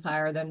 10 times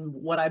higher than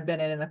what I've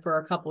been in for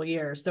a couple of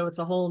years. So it's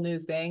a whole new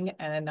thing,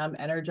 and I'm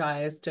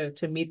energized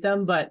to meet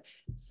them. But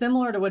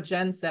similar to what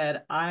Jen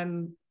said,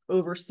 I'm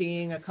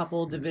overseeing a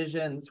couple of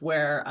divisions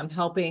where I'm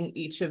helping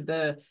each of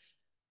the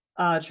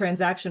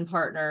transaction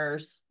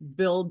partners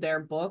build their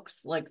books,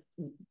 like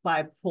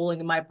by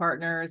pulling my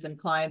partners and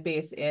client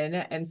base in.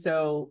 And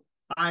so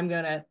I'm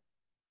going to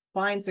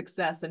find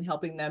success in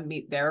helping them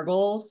meet their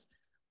goals.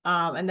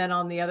 And then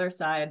on the other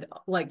side,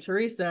 like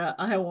Teresa,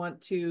 I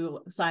want to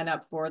sign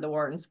up for the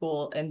Wharton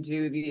School and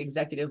do the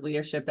Executive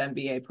Leadership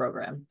MBA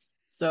program.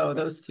 So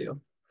those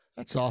two.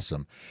 That's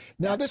awesome.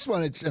 Now, this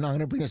one, and I'm going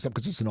to bring this up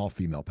because it's an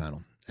all-female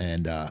panel.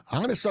 And I'm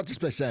going to start this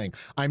by saying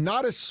I'm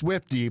not a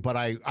Swiftie, but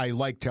I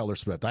like Taylor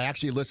Swift. I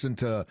actually listened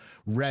to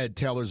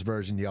Taylor's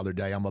version the other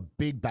day. I'm a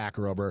big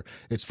backer of her.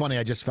 It's funny.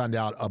 I just found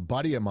out a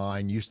buddy of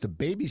mine used to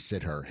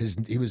babysit her.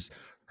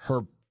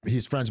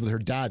 He's friends with her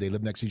dad. They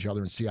live next to each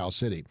other in Seattle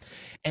City.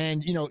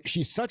 And,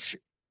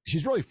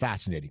 she's really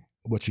fascinating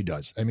what she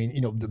does. I mean,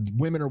 the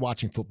women are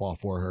watching football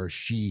for her.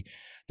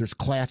 There's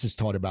classes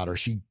taught about her.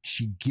 She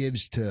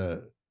gives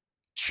to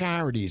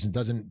charities and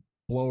doesn't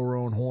blow her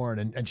own horn.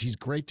 And she's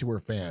great to her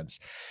fans.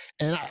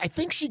 And I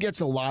think she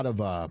gets a lot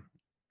of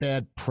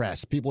bad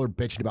press. People are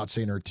bitching about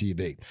seeing her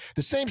TV.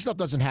 The same stuff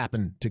doesn't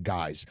happen to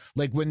guys.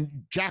 Like when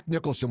Jack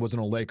Nicholson was in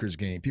a Lakers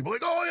game, people were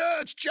like, oh yeah,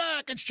 it's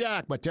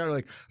Jack. But Taylor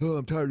like, oh,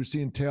 I'm tired of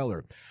seeing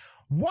Taylor.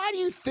 Why do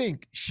you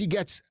think she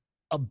gets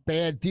a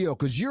bad deal?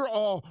 Because you're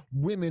all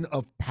women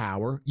of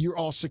power. You're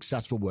all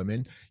successful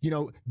women.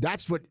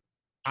 That's what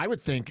I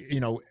would think,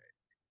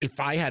 if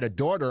I had a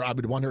daughter, I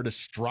would want her to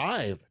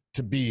strive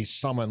to be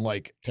someone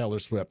like Taylor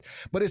Swift.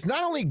 But it's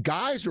not only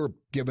guys who are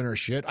giving her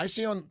shit. I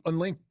see on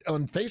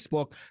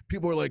Facebook,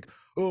 people are like,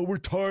 oh, we're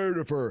tired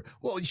of her.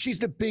 Well, she's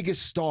the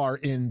biggest star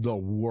in the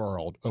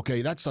world.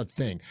 Okay, that's a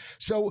thing.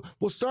 So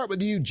we'll start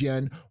with you,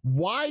 Jen.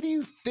 Why do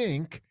you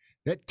think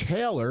that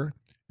Taylor,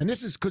 and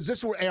this is because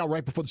this will air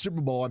right before the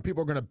Super Bowl, and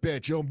people are going to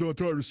bitch, I'm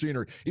tired of seeing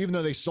her, even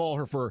though they saw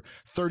her for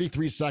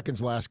 33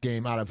 seconds last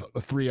game out of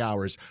 3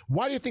 hours.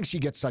 Why do you think she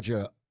gets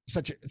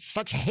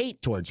such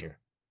hate towards you?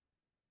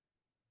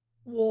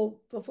 Well,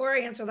 before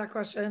I answer that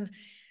question,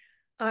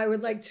 I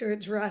would like to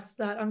address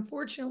that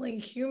unfortunately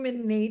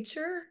human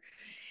nature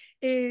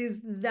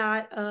is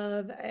that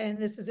of, and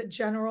this is a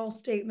general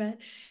statement,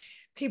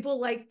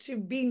 people like to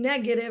be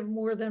negative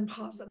more than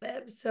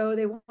positive. So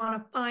they want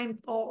to find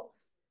fault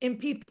in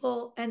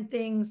people and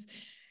things,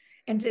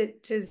 and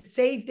to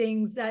say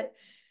things that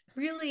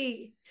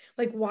really,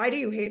 like, why do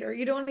you hate her?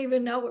 You don't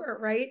even know her,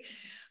 right?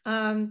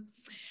 I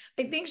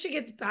think she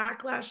gets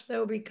backlash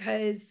though,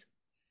 because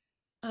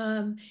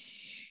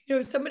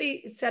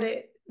somebody said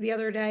it the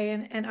other day,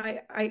 and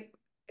I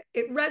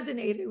it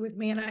resonated with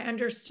me, and I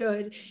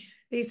understood.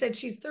 They said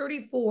she's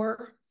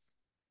 34,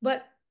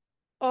 but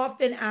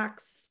often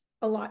acts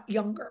a lot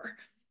younger.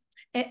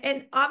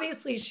 And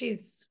obviously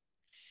she's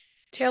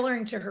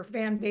tailoring to her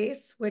fan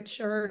base,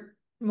 which are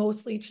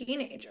mostly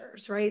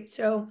teenagers, right?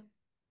 So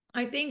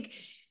I think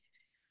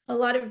a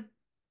lot of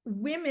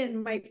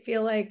women might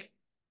feel like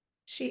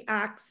she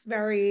acts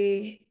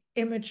very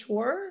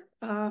immature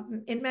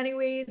in many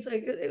ways,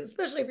 like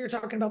especially if you're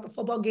talking about the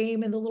football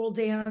game and the little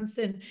dance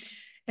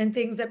and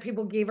things that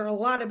people gave her a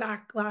lot of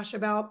backlash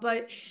about.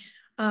 But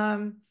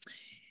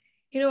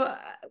you know,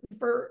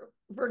 for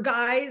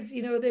guys,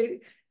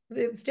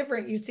 it's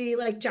different. You see,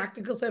 like Jack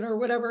Nicholson or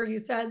whatever you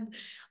said.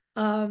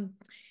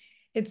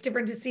 It's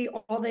different to see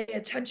all the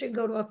attention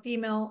go to a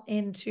female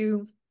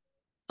into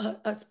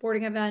a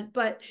sporting event,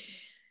 but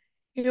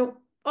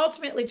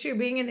ultimately too,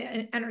 being in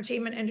the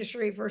entertainment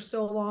industry for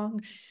so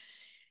long,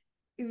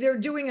 they're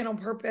doing it on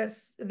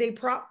purpose. They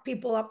prop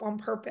people up on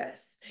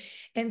purpose.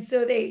 And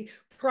so they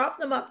prop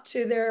them up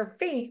to their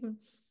fame,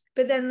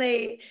 but then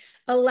they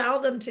allow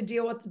them to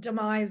deal with the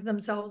demise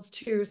themselves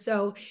too.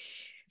 So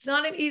it's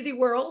not an easy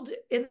world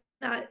in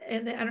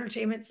the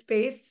entertainment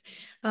space.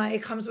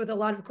 It comes with a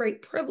lot of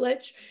great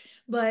privilege,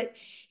 but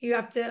you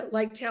have to,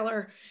 like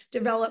Taylor,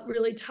 develop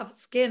really tough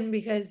skin,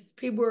 because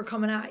people are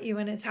coming at you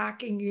and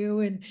attacking you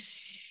and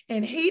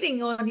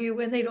hating on you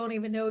when they don't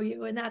even know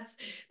you. And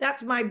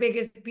that's my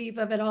biggest beef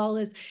of it all,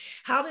 is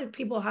how did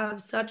people have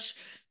such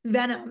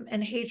venom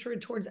and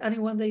hatred towards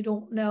anyone they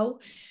don't know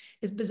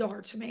is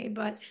bizarre to me.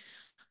 But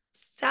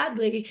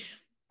sadly,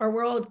 our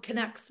world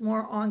connects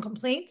more on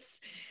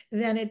complaints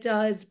than it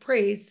does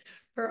praise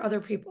for other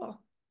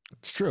people.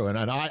 It's true. And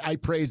I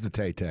praise the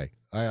Tay-Tay.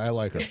 I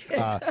like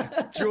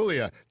her.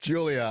 Julia,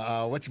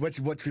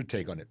 what's your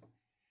take on it?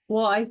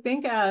 Well, I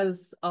think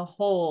as a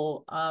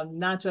whole,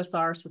 not just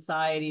our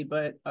society,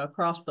 but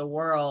across the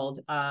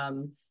world,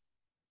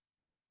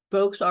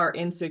 folks are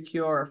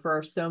insecure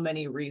for so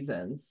many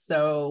reasons.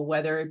 So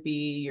whether it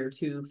be you're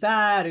too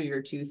fat or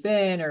you're too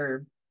thin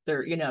or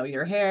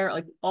your hair,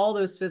 like all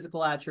those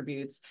physical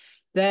attributes,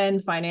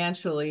 then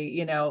financially,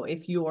 you know,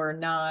 if you are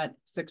not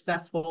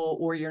successful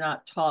or you're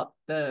not taught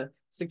the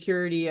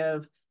security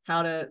of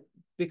how to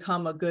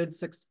become a good,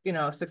 you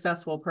know,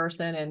 successful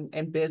person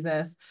in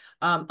business,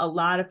 a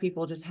lot of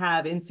people just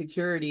have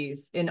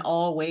insecurities in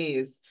all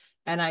ways.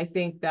 And I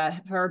think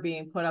that her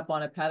being put up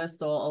on a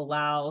pedestal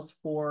allows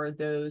for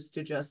those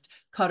to just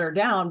cut her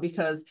down,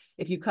 because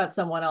if you cut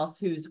someone else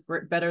who's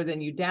better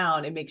than you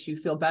down, it makes you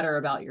feel better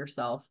about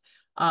yourself.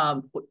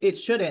 It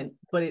shouldn't,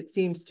 but it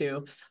seems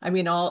to. I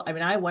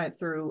went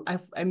through,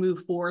 I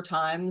moved 4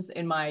 times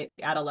in my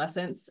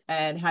adolescence,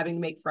 and having to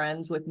make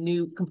friends with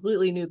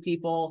completely new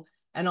people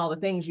and all the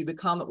things, you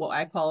become what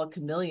I call a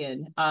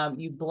chameleon.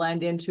 You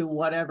blend into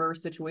whatever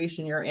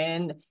situation you're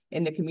in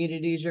the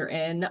communities you're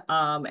in.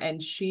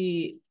 And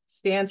she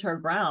stands her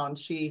ground.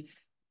 She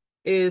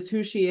is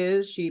who she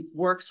is. She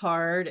works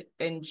hard,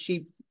 and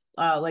she,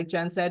 like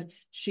Jen said,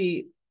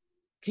 she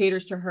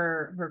caters to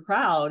her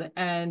crowd,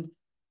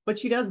 but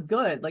she does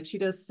good. Like, she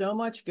does so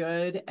much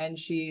good, and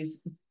she's,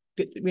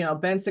 you know,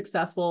 been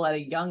successful at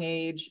a young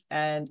age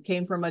and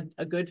came from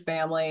a good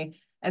family.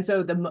 And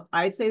so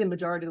I'd say the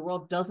majority of the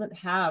world doesn't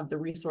have the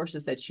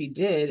resources that she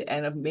did,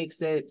 and it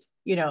makes it,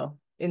 you know,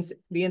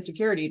 the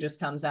insecurity just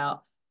comes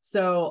out.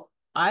 So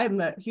I'm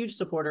a huge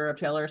supporter of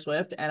Taylor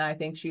Swift, and I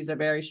think she's a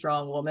very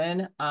strong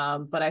woman.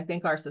 But I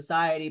think our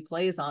society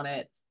plays on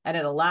it, and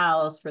it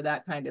allows for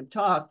that kind of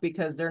talk,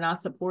 because they're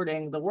not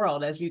supporting the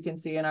world. As you can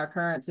see in our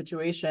current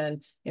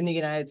situation in the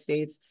United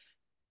States,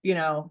 you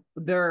know,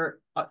 their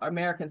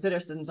American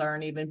citizens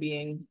aren't even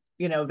being,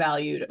 you know,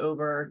 valued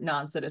over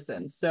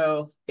non-citizens.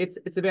 So it's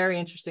a very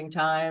interesting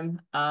time.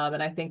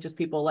 And I think just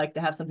people like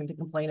to have something to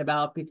complain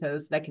about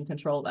because they can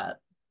control that.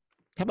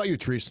 How about you,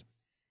 Therese?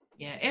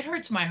 Yeah, it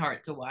hurts my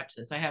heart to watch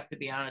this. I have to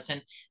be honest.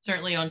 And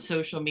certainly on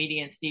social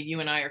media, and Steve,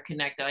 you and I are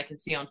connected. I can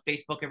see on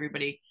Facebook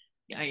everybody,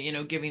 you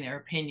know, giving their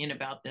opinion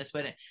about this.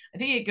 But I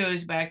think it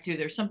goes back to,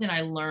 there's something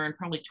I learned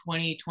probably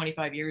 20,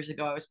 25 years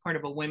ago. I was part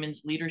of a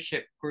women's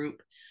leadership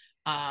group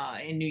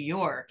in New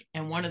York.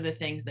 And one of the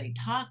things they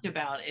talked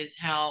about is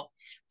how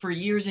for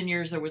years and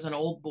years there was an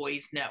old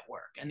boys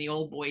network, and the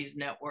old boys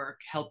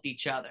network helped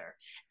each other.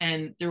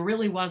 And there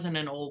really wasn't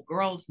an old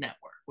girls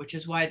network, which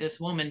is why this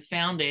woman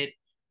founded,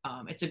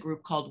 it's a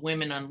group called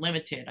Women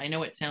Unlimited. I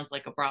know it sounds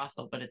like a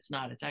brothel, but it's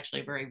not. It's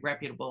actually a very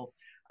reputable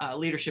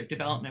leadership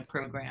development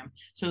program.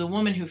 So the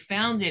woman who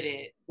founded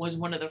it was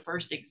one of the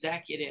first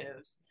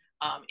executives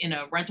in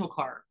a rental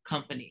car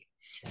company.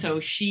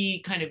 So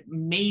she kind of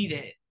made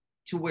it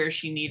to where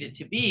she needed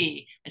to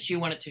be, and she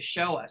wanted to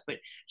show us. But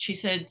she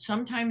said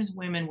sometimes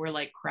women were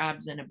like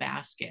crabs in a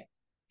basket.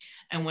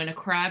 And when a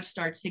crab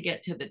starts to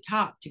get to the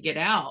top to get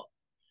out,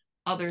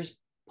 others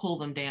pull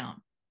them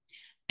down.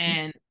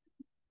 And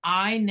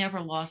I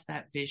never lost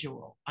that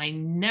visual.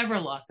 And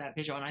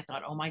I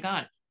thought, oh my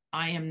God,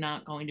 I am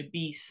not going to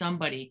be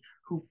somebody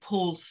who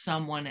pulls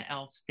someone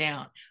else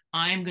down.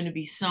 I'm going to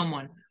be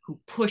someone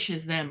who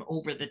pushes them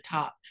over the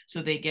top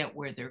so they get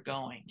where they're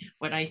going.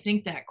 But I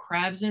think that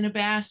crabs in a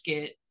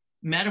basket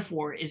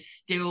metaphor is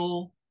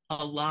still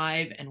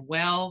alive and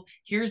well.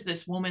 Here's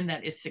this woman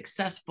that is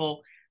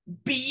successful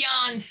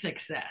beyond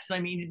success. I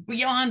mean,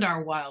 beyond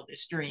our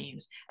wildest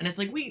dreams. And it's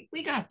like, we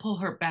got to pull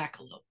her back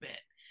a little bit.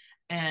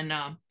 And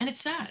it's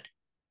sad.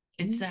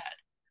 It's sad,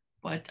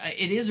 but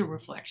it is a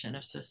reflection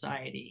of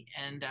society,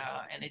 and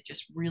it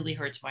just really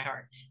hurts my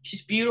heart.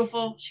 She's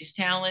beautiful. She's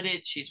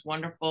talented. She's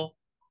wonderful.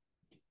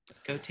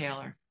 Go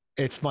Taylor.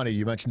 It's funny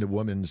you mentioned the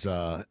women's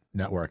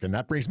network, and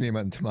that brings me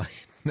into my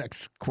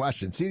next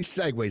question. See,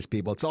 segues,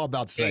 people. It's all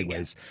about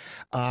segues.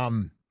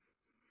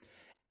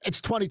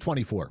 It's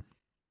 2024.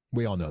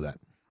 We all know that,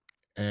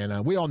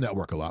 and we all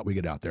network a lot. We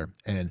get out there,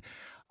 and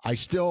I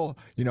still,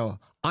 you know,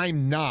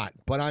 I'm not,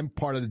 but I'm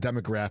part of the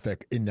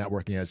demographic in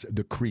networking as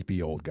the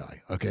creepy old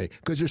guy, okay?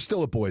 Because there's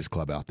still a boys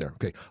club out there,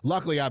 okay?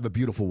 Luckily, I have a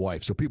beautiful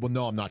wife, so people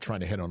know I'm not trying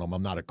to hit on them.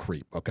 I'm not a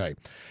creep, okay?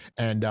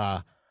 And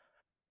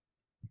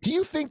do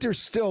you think there's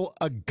still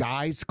a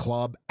guys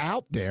club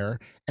out there,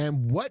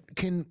 and what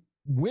can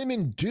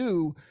women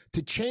do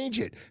to change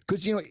it?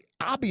 Because, you know,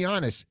 I'll be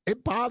honest,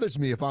 it bothers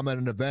me if I'm at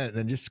an event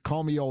and just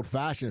call me old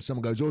fashioned and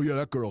someone goes, oh yeah,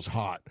 that girl's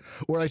hot.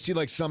 Or I see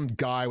like some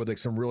guy with like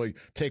some really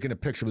taking a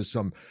picture with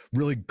some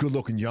really good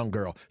looking young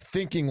girl,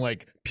 thinking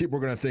like people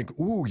are going to think,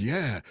 ooh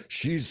yeah,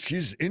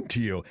 she's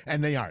into you.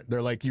 And they aren't.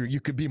 They're like,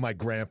 you could be my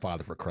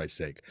grandfather, for Christ's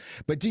sake.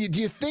 But do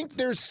you think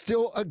there's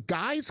still a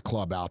guys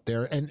club out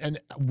there? And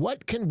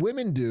what can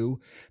women do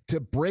to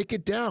break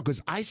it down?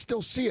 Because I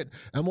still see it.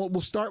 And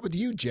we'll start with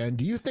you, Jen.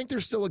 Do you think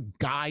there's still a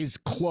guys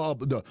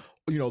club,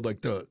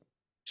 like the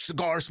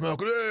cigar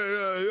smoke,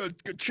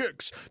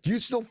 chicks? Do you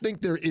still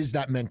think there is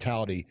that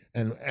mentality?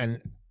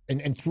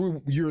 And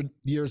through your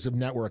years of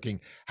networking,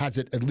 has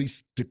it at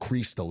least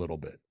decreased a little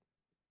bit?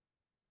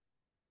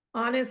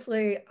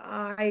 Honestly,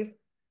 I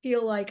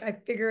feel like I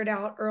figured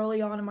out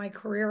early on in my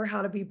career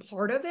how to be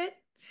part of it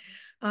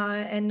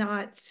and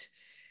not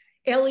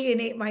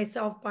alienate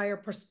myself by a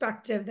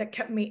perspective that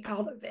kept me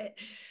out of it.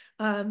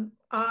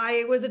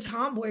 I was a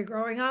tomboy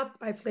growing up.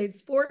 I played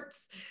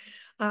sports.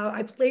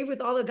 I played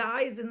with all the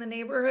guys in the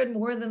neighborhood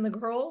more than the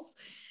girls.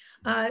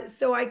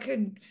 So I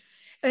could,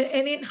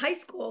 and in high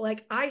school,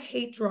 like I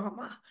hate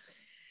drama.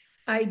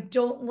 I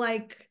don't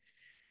like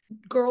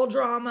girl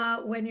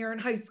drama when you're in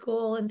high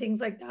school and things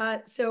like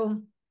that.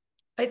 So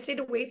I stayed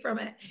away from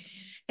it.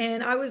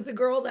 And I was the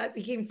girl that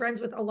became friends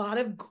with a lot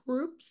of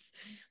groups,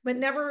 but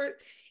never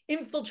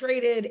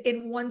infiltrated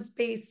in one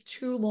space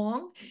too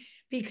long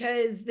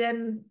because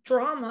then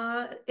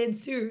drama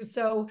ensues.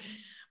 So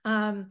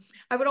I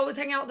would always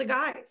hang out with the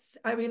guys.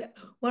 I mean,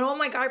 when all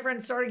my guy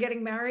friends started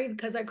getting married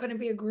because I couldn't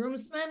be a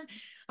groomsman,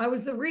 I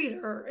was the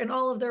reader in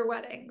all of their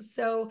weddings.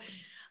 So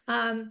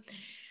um,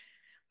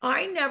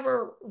 I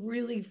never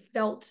really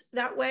felt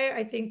that way.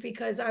 I think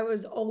because I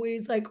was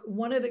always like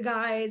one of the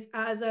guys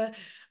as a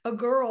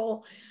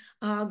girl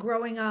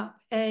growing up,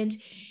 and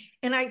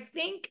I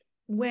think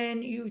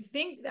when you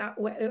think that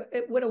way,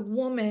 when a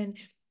woman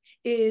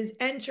is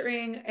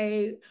entering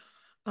a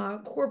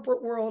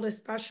corporate world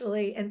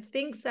especially and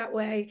thinks that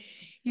way,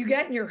 you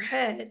get in your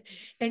head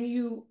and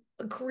you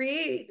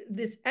create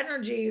this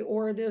energy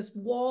or this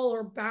wall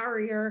or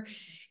barrier,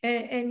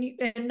 and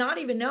not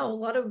even know. A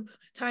lot of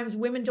times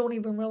women don't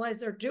even realize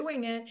they're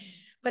doing it,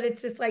 but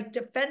it's this like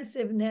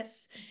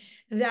defensiveness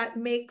that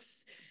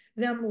makes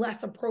them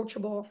less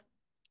approachable.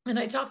 And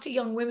I talk to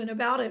young women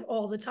about it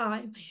all the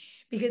time,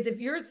 because if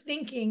you're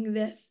thinking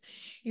this,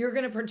 you're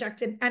going to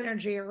project an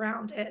energy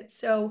around it.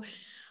 So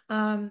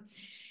um,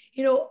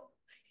 you know,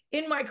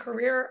 in my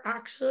career,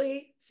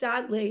 actually,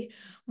 sadly,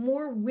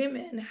 more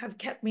women have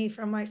kept me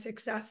from my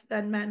success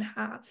than men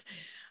have.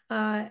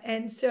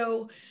 And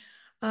so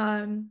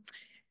um,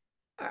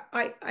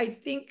 I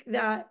think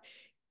that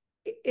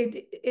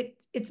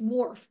it's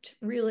morphed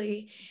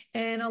really,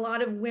 and a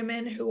lot of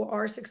women who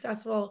are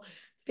successful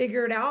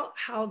figured out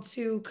how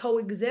to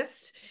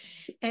coexist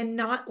and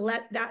not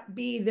let that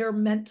be their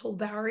mental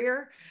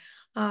barrier.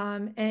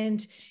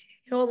 And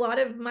you know, a lot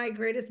of my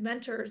greatest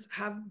mentors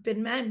have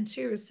been men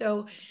too.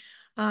 So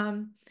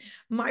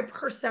my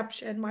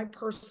perception, my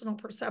personal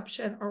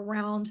perception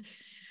around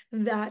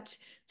that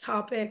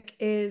topic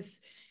is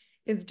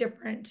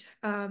different.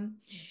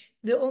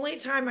 The only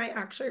time I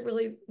actually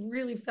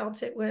really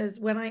felt it was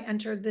when I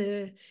entered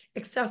the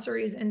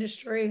accessories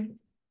industry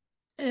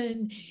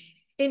and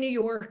in New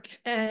York,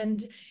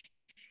 and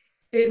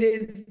it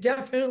is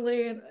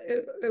definitely,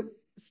 it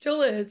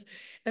still is,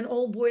 an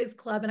old boys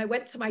club. And I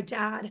went to my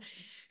dad,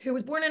 who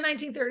was born in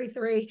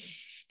 1933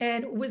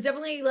 and was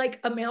definitely like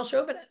a male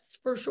chauvinist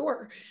for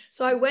sure.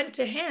 So I went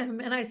to him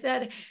and I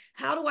said,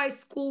 how do I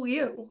school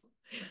you?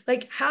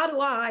 Like, how do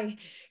I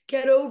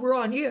get over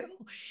on you?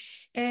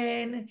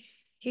 And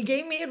he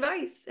gave me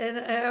advice, and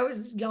I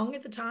was young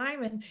at the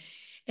time,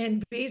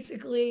 and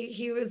basically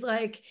he was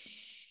like,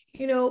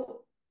 you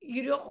know,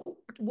 you don't,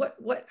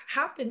 what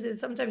happens is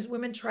sometimes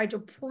women try to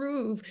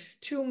prove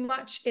too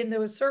much in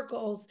those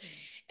circles,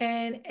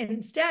 and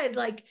instead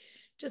like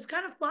just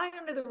kind of fly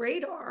under the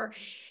radar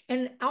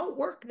and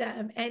outwork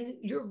them, and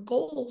your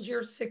goals,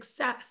 your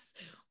success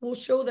will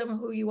show them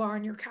who you are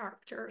and your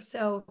character.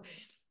 So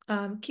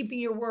keeping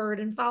your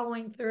word and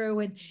following through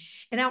and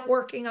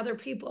outworking other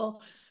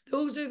people,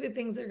 those are the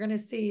things they're going to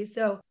see.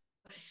 So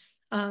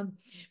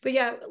but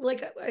yeah,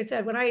 like I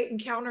said, when I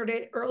encountered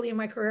it early in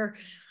my career,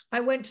 I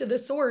went to the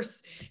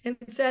source and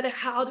said,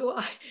 how do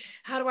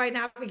I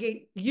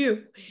navigate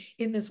you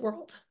in this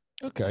world?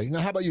 Okay. Now,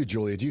 how about you,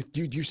 Julia? Do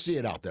you see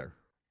it out there?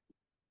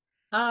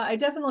 I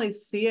definitely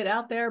see it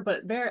out there,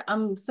 but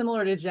I'm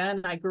similar to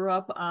Jen. I grew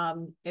up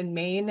in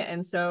Maine,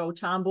 and so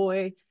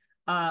tomboy,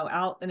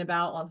 out and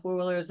about on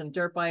four-wheelers and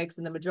dirt bikes,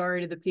 and the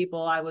majority of the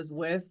people I was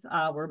with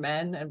were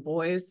men and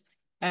boys.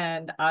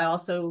 And I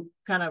also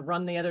kind of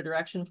run the other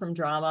direction from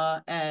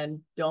drama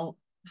and don't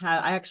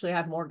have, I actually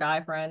have more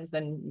guy friends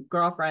than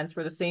girlfriends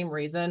for the same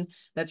reason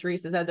that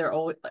Teresa said.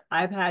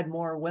 I've had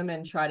more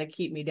women try to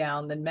keep me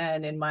down than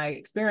men in my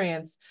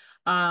experience.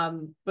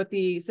 But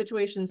the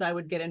situations I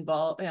would get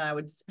involved and I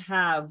would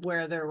have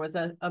where there was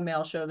a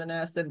male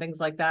chauvinist and things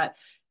like that,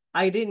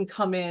 I didn't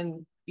come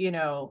in,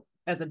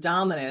 as a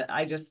dominant.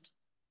 I just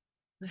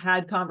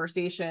had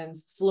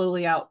conversations,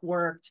 slowly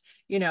outworked,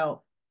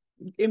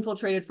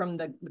 infiltrated from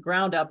the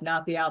ground up,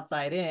 not the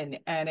outside in,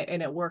 and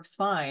it works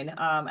fine.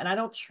 And I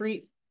don't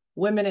treat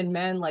women and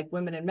men like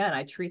women and men.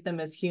 I treat them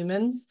as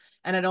humans,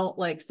 and I don't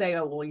like say,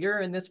 oh, well, you're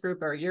in this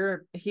group or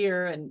you're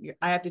here and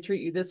I have to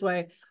treat you this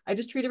way. I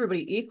just treat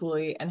everybody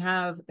equally and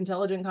have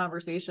intelligent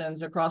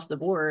conversations across the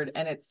board,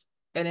 and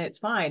it's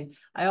fine.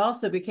 I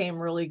also became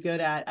really good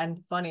at,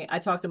 and funny, I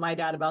talked to my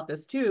dad about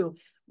this too,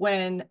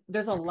 when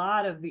there's a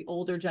lot of the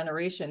older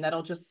generation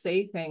that'll just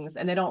say things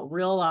and they don't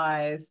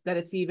realize that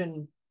it's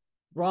even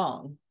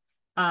wrong,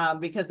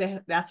 because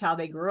that's how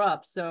they grew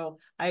up. So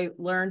I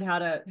learned how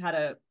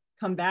to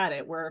combat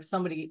it, where if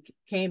somebody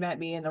came at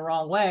me in the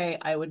wrong way,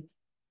 I would,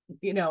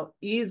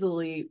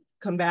 easily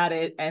combat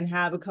it and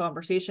have a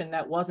conversation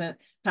that wasn't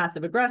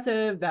passive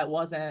aggressive, that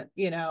wasn't,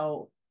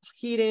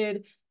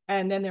 heated.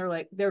 And then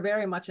they're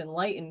very much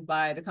enlightened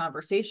by the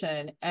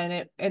conversation. And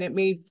it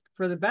made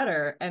the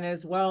better. And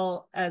as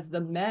well as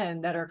the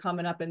men that are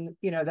coming up and,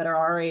 that are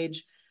our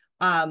age,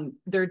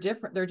 they're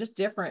different. They're just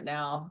different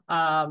now,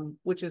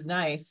 which is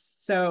nice.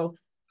 So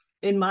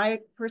in my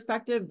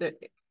perspective, that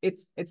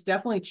it's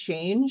definitely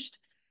changed.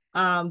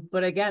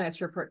 But again,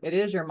 it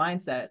is your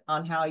mindset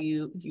on how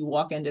you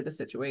walk into the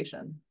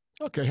situation.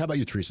 Okay, how about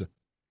you, Teresa?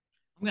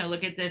 I'm going to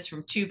look at this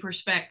from two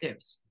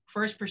perspectives.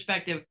 First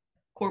perspective,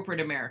 corporate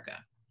America.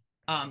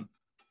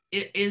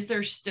 Is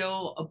there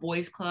still a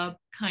boys club?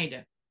 Kind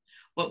of.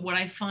 But what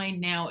I find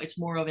now, it's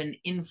more of an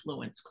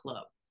influence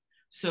club.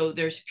 So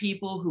there's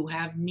people who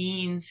have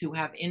means, who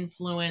have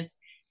influence,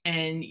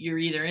 and you're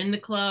either in the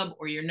club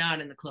or you're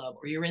not in the club,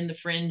 or you're in the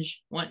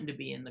fringe wanting to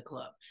be in the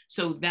club.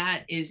 So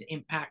that is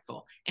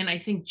impactful. And I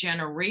think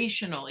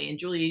generationally, and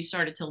Julia, you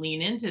started to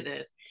lean into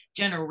this,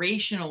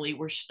 generationally,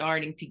 we're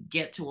starting to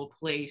get to a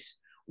place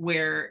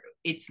where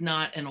it's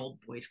not an old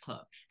boys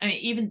club. I mean,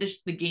 even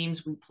just the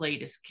games we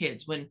played as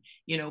kids, when,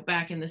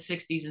 back in the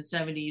 60s and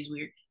 70s,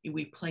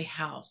 we play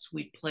house,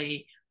 we'd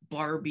play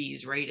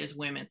Barbies, right? As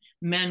women,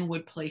 men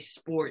would play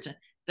sports.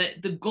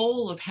 The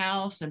goal of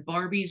house and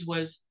Barbies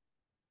was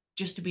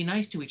just to be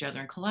nice to each other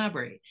and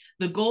collaborate.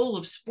 The goal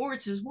of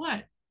sports is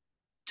what?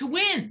 To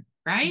win,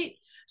 right?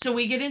 So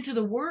we get into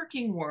the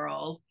working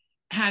world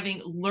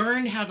having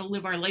learned how to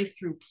live our life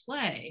through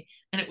play,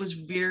 and it was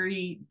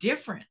very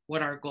different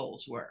what our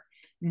goals were.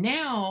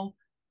 Now,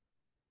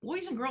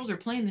 boys and girls are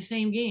playing the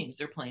same games.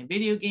 They're playing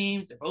video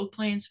games. They're both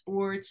playing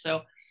sports.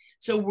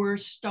 So we're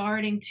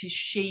starting to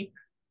shape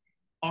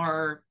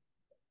our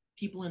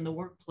people in the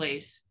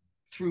workplace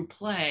through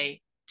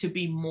play to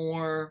be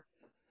more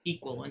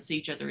equal and see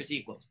each other as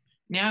equals.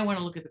 Now I want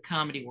to look at the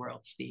comedy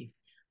world, Steve.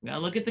 I'm going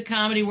to look at the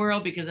comedy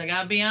world because I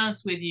got to be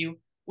honest with you,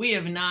 we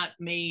have not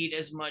made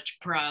as much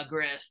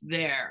progress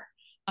there.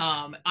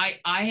 I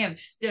have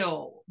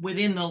still,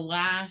 within the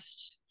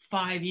last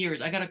 5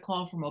 years, I got a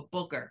call from a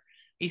booker.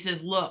 He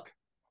says, look,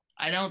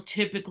 I don't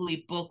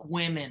typically book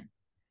women,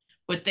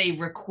 but they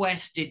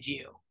requested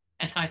you.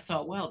 And I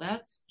thought, well,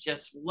 that's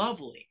just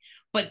lovely.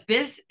 But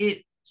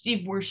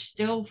Steve, we're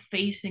still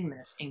facing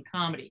this in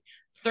comedy.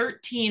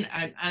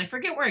 I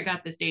forget where I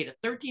got this data,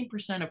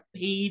 13% of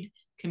paid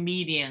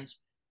comedians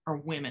are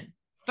women.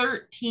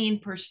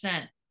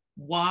 13%.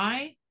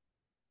 Why?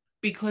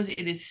 Because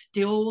it is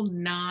still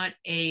not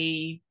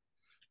a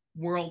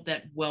world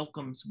that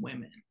welcomes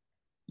women.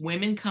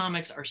 Women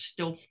comics are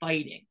still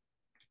fighting.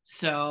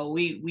 So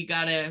we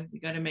gotta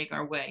make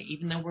our way,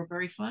 even though we're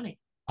very funny.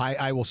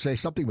 I will say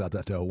something about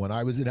that, though. When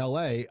I was in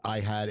LA,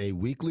 I had a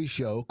weekly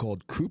show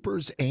called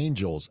Cooper's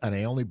Angels, and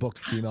I only booked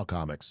female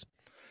comics.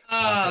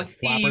 Oh,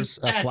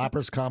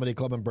 Flappers Comedy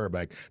Club in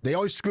Burbank. They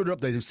always screwed it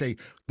up.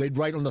 They'd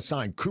write on the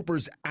sign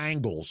Cooper's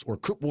Angles or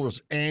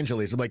Cooper's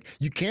Angeles. I'm like,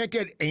 you can't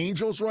get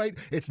angels right.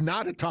 It's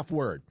not a tough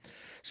word.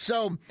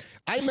 So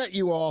I met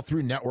you all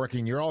through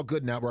networking. You're all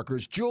good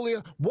networkers.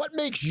 Julia, what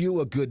makes you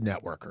a good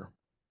networker?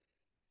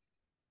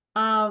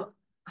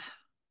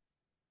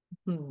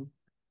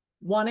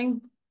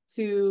 Wanting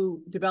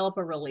to develop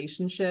a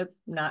relationship,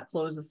 not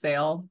close a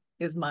sale,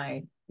 is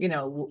my,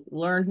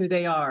 learn who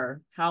they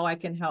are, how I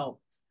can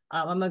help.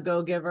 I'm a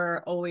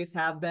go-giver, always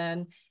have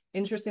been.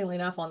 Interestingly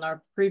enough, on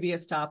our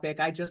previous topic,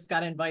 I just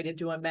got invited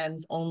to a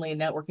men's only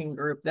networking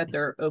group that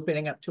they're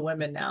opening up to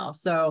women now.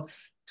 So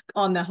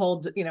on the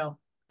whole,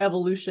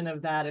 evolution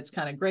of that, it's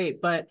kind of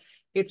great, but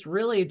it's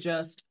really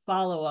just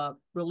follow-up,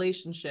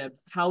 relationship,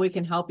 how we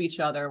can help each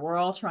other. We're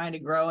all trying to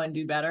grow and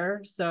do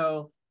better.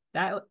 So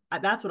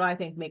that's what I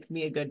think makes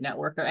me a good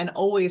networker, and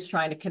always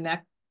trying to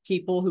connect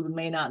people who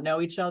may not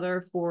know each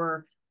other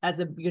as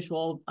a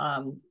mutual,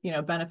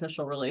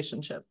 beneficial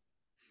relationship.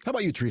 How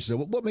about you, Teresa?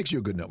 What makes you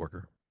a good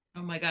networker?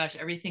 Oh my gosh,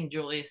 everything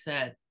Julia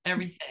said,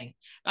 everything.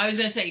 I was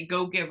going to say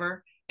Go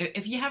Giver.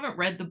 If you haven't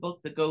read the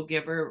book, The Go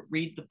Giver,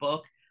 read the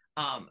book.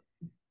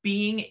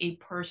 Being a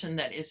person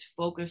that is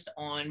focused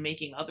on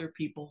making other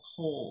people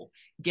whole,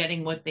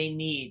 getting what they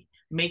need,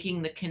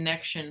 making the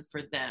connection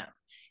for them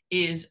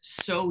is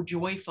so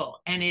joyful.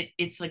 And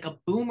it's like a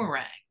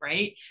boomerang,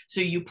 right? So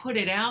you put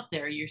it out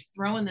there, you're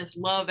throwing this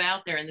love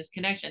out there and this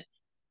connection,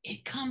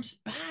 it comes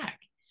back.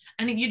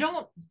 And you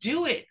don't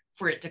do it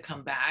for it to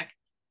come back,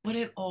 but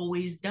it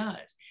always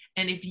does.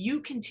 And if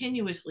you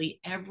continuously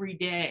every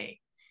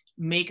day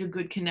make a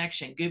good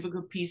connection, give a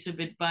good piece of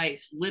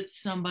advice, lift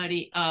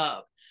somebody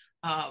up,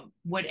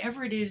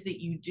 whatever it is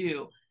that you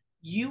do,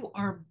 you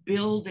are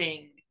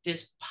building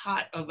this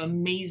pot of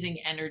amazing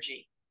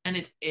energy,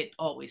 and it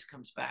always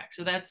comes back.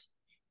 So that's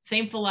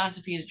same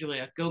philosophy as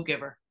Julia. Go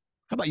giver.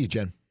 How about you,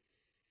 Jen?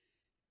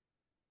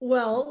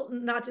 Well,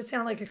 not to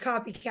sound like a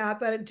copycat,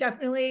 but I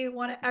definitely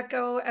want to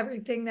echo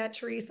everything that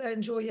Teresa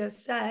and Julia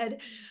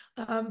said.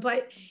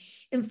 But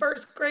in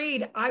first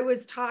grade, I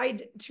was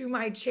tied to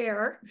my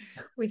chair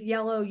with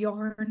yellow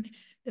yarn.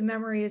 The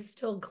memory is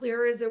still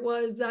clear as it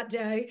was that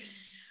day,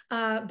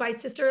 by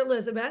Sister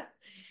Elizabeth,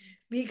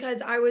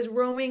 because I was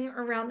roaming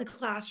around the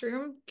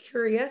classroom,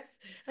 curious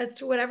as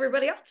to what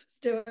everybody else was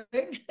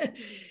doing.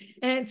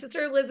 And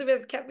Sister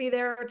Elizabeth kept me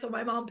there until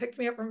my mom picked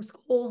me up from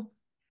school.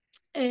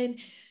 And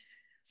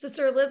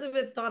Sister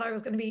Elizabeth thought I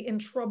was going to be in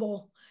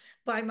trouble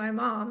by my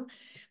mom,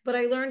 but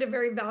I learned a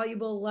very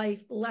valuable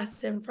life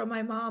lesson from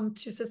my mom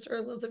to Sister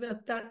Elizabeth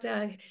that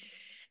day.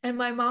 And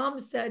my mom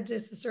said to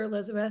Sister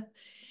Elizabeth,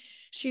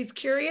 she's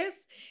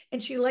curious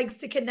and she likes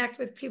to connect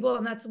with people.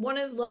 And that's one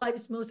of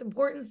life's most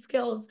important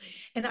skills.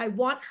 And I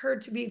want her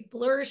to be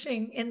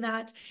flourishing in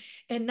that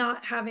and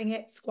not having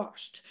it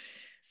squashed.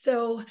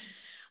 So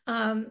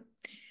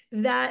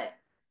that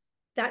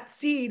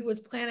seed was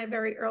planted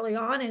very early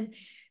on. And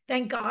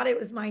thank God it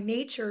was my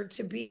nature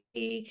to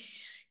be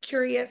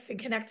curious and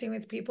connecting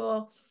with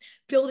people,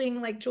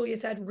 building, like Julia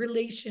said,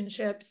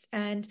 relationships,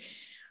 and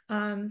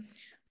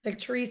like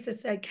Teresa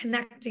said,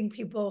 connecting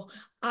people.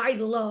 I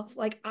love,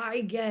 like,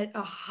 I get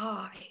a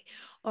high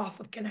off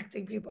of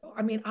connecting people.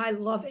 I mean, I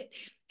love it.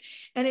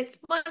 And it's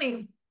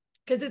funny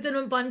because it's an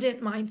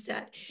abundant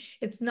mindset.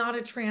 It's not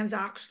a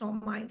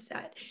transactional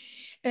mindset.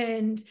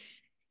 And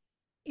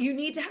you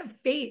need to have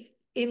faith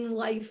in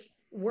life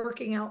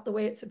working out the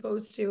way it's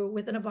supposed to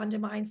with an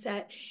abundant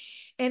mindset.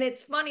 And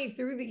it's funny,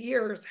 through the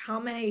years, how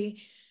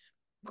many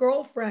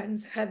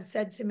girlfriends have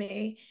said to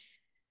me,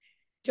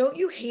 don't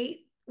you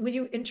hate when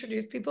you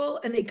introduce people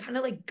and they kind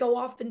of like go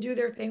off and do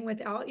their thing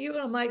without you?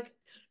 And I'm like,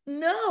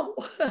 no,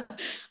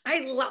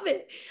 I love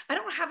it. I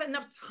don't have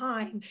enough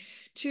time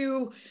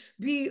to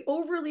be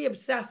overly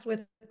obsessed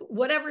with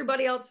what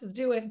everybody else is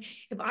doing.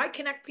 If I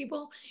connect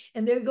people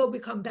and they go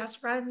become best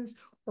friends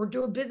or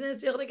do a business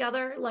deal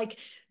together, like,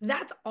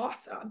 that's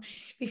awesome,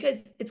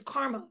 because it's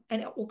karma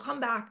and it will come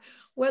back,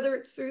 whether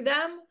it's through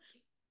them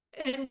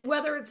and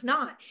whether it's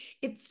not,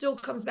 it still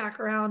comes back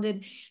around.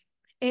 And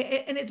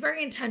it's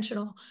very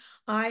intentional.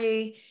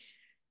 I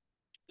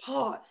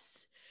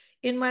pause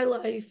in my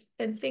life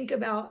and think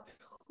about,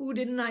 who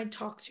didn't I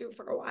talk to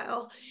for a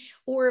while?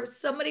 Or if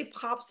somebody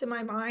pops in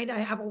my mind, I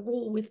have a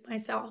rule with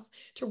myself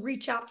to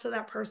reach out to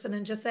that person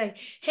and just say,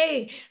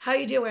 hey, how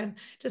you doing?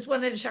 Just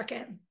wanted to check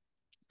in.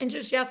 And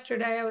just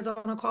yesterday, I was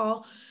on a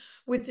call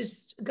with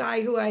this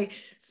guy who I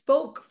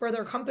spoke for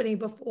their company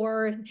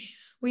before, and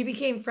we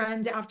became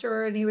friends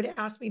after, and he would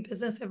ask me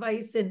business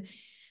advice, and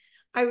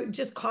I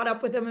just caught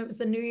up with him. It was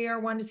the new year,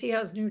 wanted to see how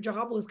his new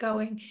job was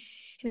going.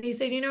 And he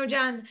said, you know,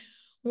 Jen,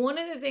 one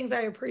of the things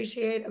I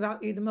appreciate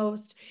about you the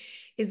most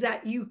is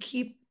that you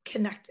keep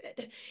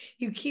connected.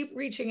 You keep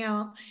reaching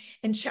out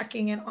and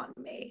checking in on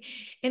me.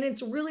 And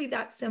it's really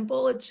that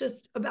simple. It's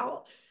just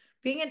about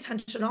being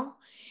intentional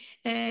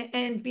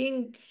and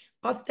being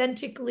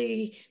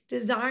authentically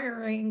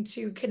desiring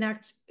to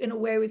connect in a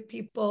way with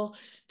people,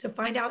 to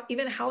find out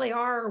even how they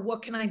are, or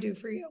what can I do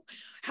for you?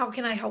 How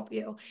can I help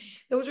you?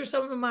 Those are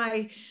some of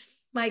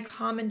my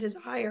common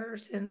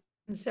desires. And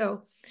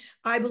so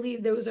I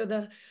believe those are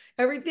the,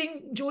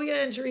 everything Julia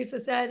and Teresa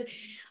said,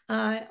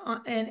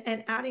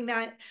 and adding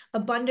that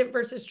abundant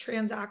versus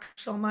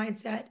transactional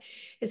mindset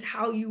is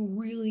how you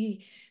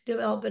really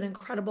develop an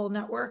incredible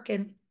network.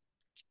 And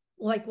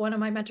like one of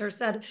my mentors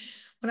said,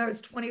 when I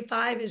was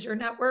 25, is your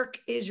network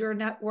is your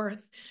net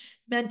worth,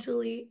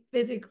 mentally,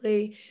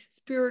 physically,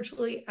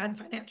 spiritually, and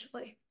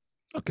financially.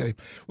 Okay.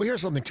 Well,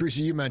 here's something,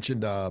 Teresa. You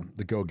mentioned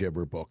the Go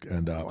Giver book,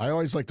 and I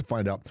always like to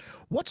find out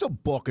what's a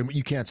book, and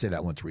you can't say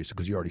that one, Teresa,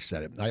 because you already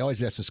said it. I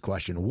always ask this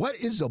question: what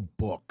is a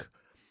book?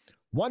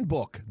 One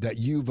book that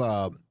you've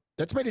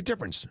that's made a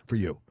difference for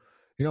you.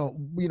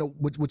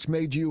 What's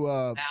made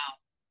you.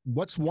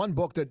 What's one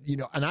book that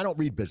And I don't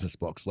read business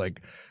books.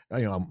 Like,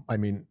 I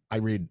mean, I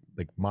read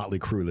like Motley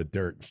Crue, The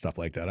Dirt, and stuff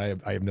like that.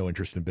 I have no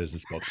interest in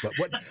business books. But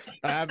what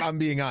I'm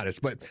being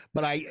honest. But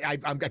I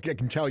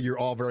can tell you're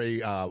all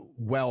very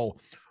well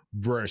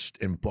versed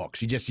in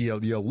books. You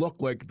look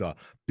like the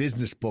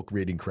business book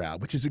reading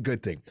crowd, which is a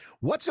good thing.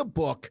 What's a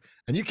book?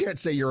 And you can't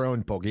say your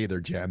own book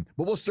either, Jen.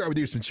 But we'll start with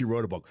you since you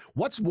wrote a book.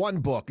 What's one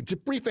book? It's a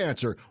brief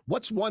answer.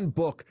 What's one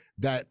book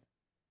that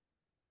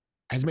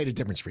has made a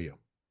difference for you?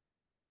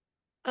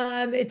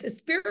 It's a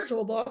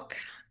spiritual book,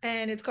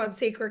 and it's called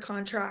Sacred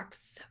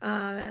Contracts.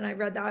 And I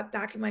read that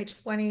back in my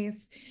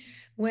 20s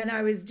when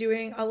I was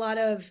doing a lot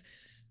of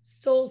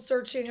soul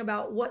searching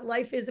about what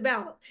life is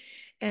about.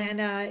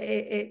 And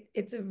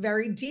it's a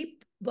very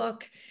deep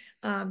book,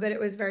 but it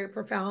was very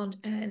profound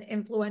and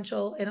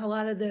influential in a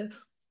lot of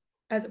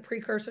as a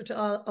precursor to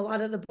a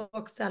lot of the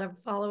books that have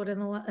followed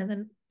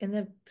in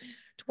the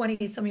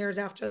 20 some years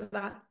after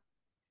that.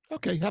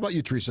 Okay. How about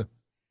you, Teresa?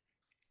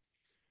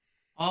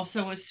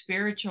 Also a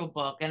spiritual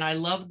book. And I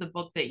love the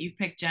book that you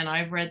picked, Jen.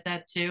 I've read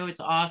that too.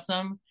 It's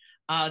awesome.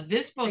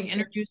 This book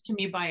introduced to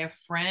me by a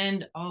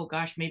friend, oh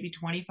gosh, maybe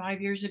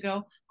 25 years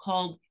ago,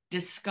 called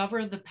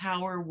Discover the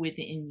Power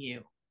Within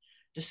You.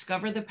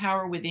 Discover the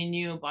Power Within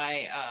You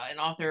by an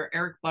author,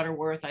 Eric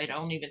Butterworth. I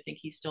don't even think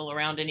he's still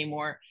around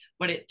anymore,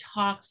 but it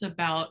talks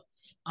about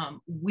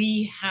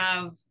we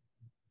have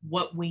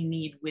what we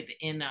need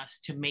within us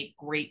to make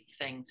great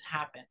things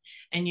happen.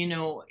 And,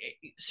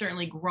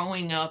 certainly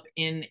growing up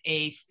in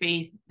a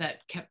faith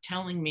that kept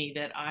telling me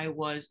that I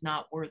was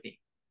not worthy.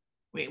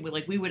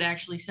 We would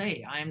actually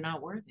say, I am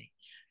not worthy.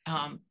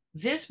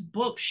 This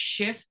book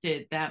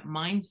shifted that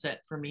mindset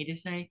for me to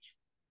say,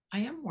 I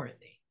am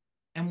worthy.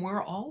 and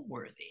we're all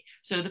worthy.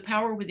 So the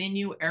power within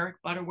you, Eric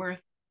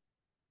Butterworth,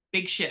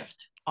 big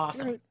shift.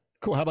 Awesome. Right.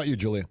 Cool. How about you,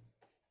 Julia?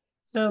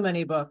 So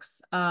many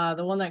books. The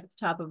one that's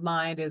top of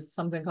mind is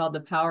something called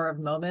The Power of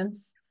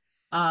Moments.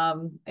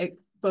 It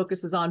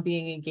focuses on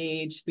being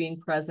engaged, being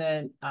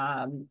present,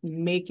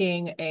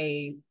 making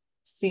a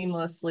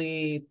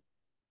seamlessly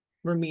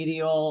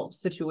remedial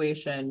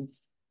situation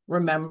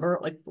remember,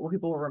 like where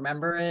people will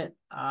remember it,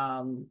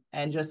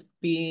 and just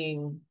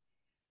being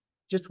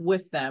just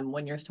with them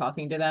when you're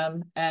talking to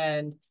them.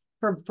 And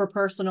for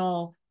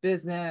personal,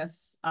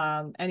 business,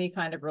 any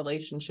kind of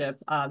relationship,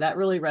 that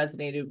really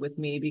resonated with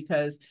me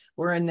because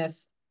we're in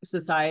this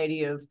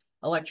society of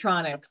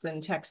electronics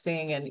and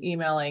texting and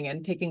emailing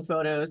and taking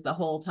photos the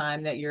whole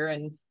time that you're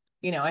in,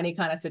 any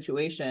kind of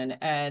situation.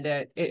 And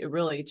it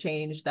really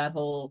changed that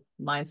whole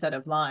mindset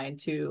of mine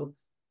to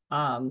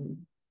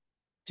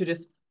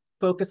just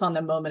focus on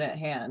the moment at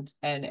hand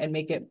and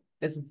make it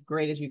as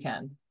great as you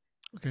can.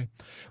 Okay.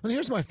 Well,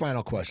 here's my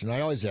final question.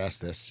 I always ask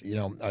this, and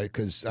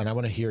I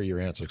want to hear your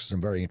answer because I'm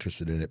very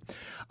interested in it.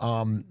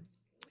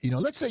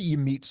 Let's say you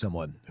meet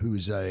someone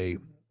who's I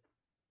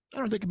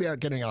don't know, they could be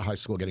getting out of high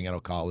school, getting out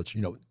of college,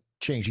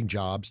 changing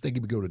jobs. They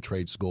could go to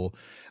trade school.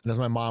 And as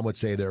my mom would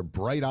say, they're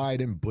bright-eyed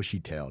and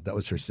bushy-tailed. That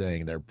was her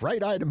saying. They're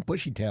bright-eyed and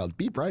bushy-tailed.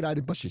 Be bright-eyed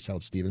and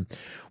bushy-tailed, Stephen.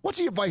 What's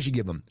the advice you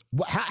give them?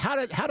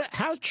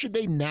 How should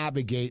they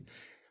navigate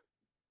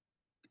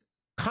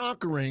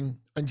conquering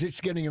and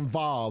just getting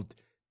involved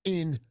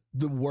in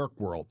the work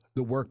world,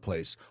 the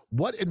workplace?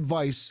 What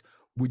advice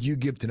would you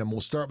give to them?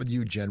 We'll start with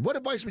you, Jen. What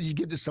advice would you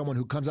give to someone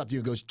who comes up to you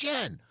and goes,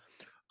 Jen,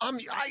 how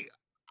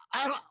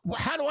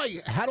do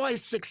I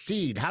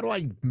succeed? How do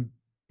I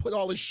put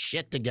all this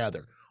shit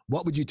together?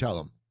 What would you tell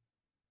them?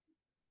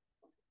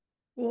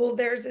 Well,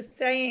 there's a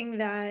saying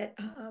that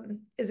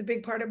is a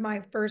big part of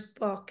my first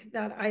book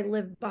that I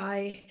live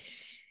by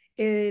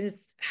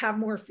is have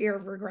more fear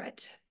of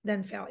regret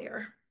than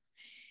failure.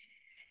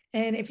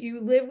 And if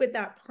you live with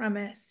that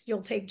premise,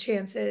 you'll take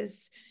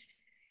chances.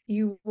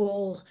 You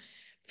will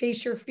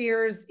face your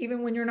fears.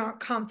 Even when you're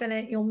not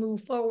confident, you'll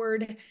move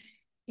forward.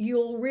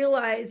 You'll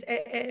realize,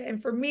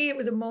 and for me, it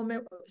was a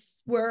moment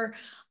where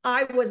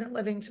I wasn't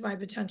living to my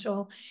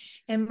potential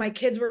and my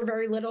kids were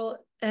very little.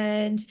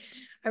 And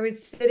I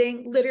was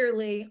sitting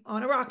literally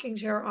on a rocking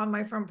chair on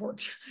my front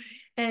porch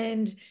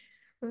and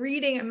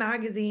reading a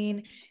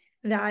magazine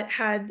that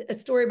had a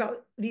story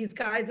about these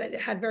guys that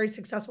had very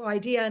successful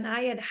idea. And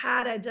I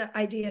had an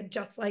idea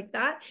just like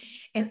that.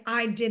 And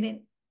I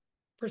didn't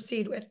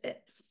proceed with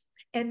it.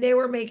 And they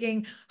were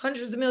making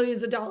hundreds of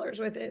millions of dollars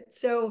with it.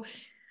 So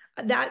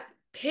that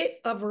pit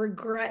of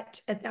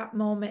regret at that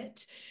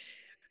moment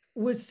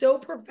was so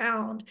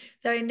profound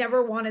that I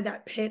never wanted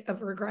that pit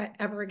of regret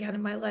ever again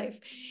in my life.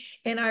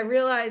 And I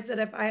realized that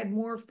if I had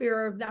more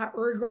fear of that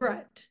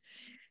regret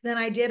than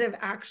I did of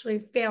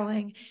actually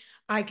failing,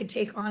 I could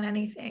take on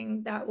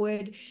anything that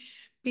would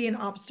be an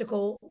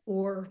obstacle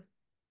or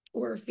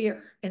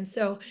fear. And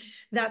so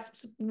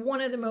that's one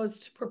of the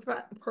most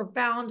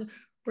profound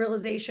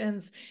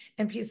realizations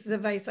and pieces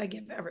of advice I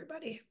give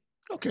everybody.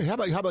 Okay. How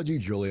about you,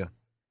 Julia?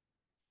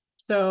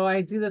 So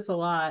I do this a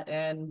lot.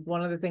 And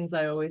one of the things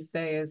I always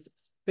say is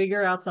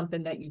figure out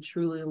something that you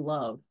truly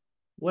love,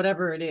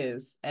 whatever it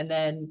is, and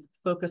then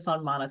focus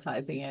on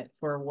monetizing it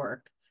for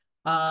work.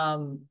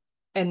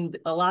 And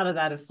a lot of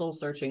that is soul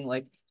searching.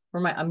 Like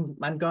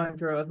I'm going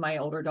through it with my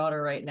older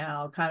daughter right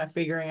now, kind of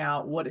figuring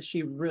out what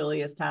she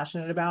really is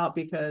passionate about,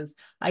 because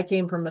I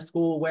came from a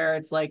school where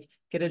it's like,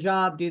 get a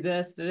job, do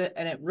this,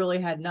 and it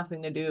really had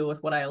nothing to do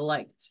with what I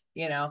liked,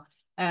 And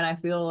I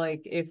feel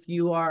like if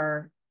you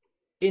are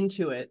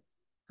into it,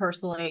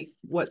 personally,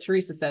 what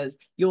Teresa says,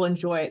 you'll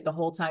enjoy it the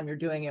whole time you're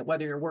doing it,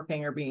 whether you're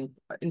working or being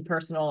in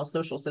personal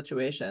social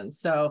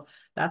situations. So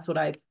that's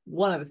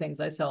one of the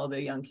things I tell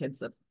the young kids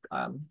that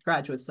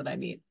graduates that I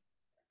meet.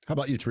 How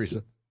about you,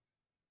 Teresa?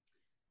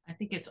 I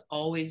think it's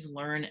always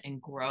learn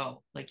and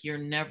grow. Like you're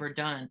never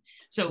done.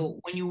 So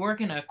when you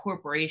work in a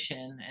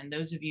corporation, and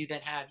those of you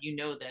that have,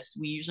 this,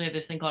 we usually have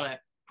this thing called a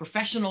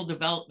professional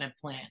development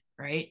plan,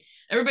 right?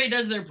 Everybody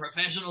does their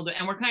professional,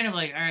 and we're kind of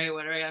like, all right,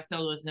 what do I got to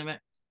fill this in?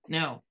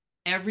 No,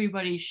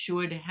 everybody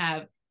should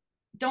have.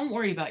 Don't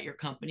worry about your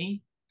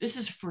company. This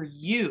is for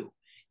you.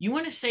 You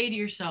want to say to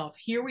yourself,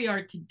 here we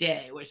are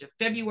today, which is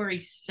February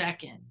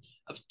 2nd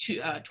of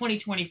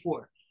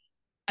 2024.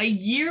 A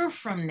year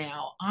from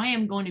now, I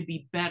am going to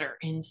be better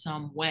in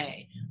some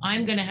way.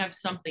 I'm going to have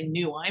something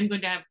new. I'm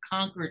going to have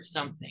conquered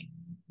something.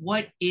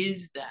 What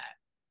is that?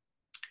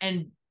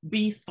 And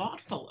be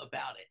thoughtful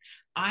about it.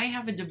 I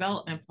have a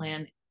development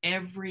plan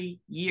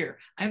every year.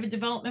 I have a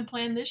development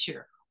plan this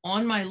year.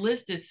 On my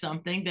list is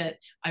something that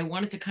I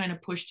wanted to kind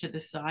of push to the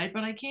side,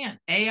 but I can't.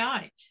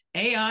 AI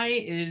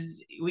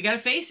is, we got to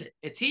face it.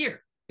 It's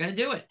here. Got to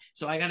do it.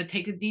 So I got to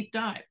take a deep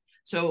dive.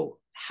 So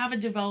have a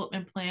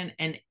development plan,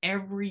 and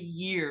every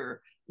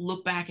year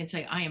look back and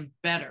say, I am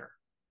better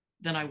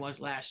than I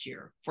was last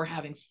year for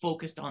having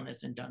focused on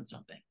this and done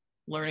something.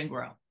 Learn and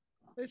grow.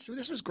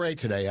 This was great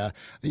today.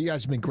 You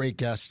guys have been great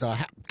guests.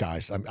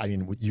 Guys, I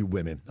mean, you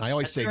women. I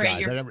always say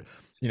right. guys.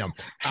 You know,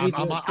 We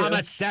I'm do a too.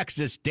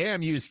 sexist.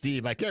 Damn you,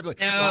 Steve. I can't believe.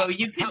 No,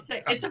 you can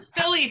say it's a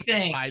Philly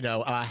thing. I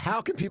know.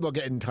 How can people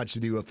get in touch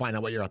with you and find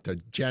out what you're up to?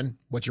 Jen,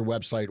 what's your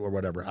website or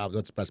whatever?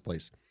 What's the best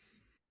place?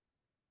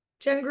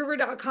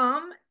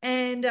 JenGroover.com.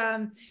 And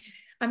I'm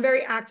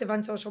very active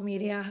on social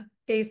media,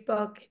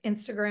 Facebook,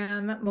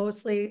 Instagram,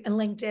 mostly, and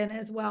LinkedIn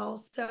as well.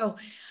 So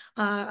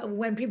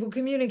when people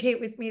communicate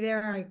with me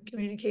there, I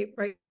communicate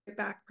right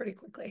back pretty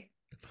quickly.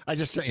 I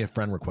just sent you a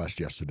friend request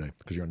yesterday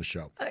because you're on the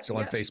show. So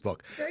on Yeah, Facebook.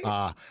 great.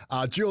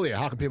 Julia,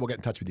 how can people get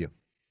in touch with you?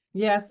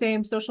 Yeah,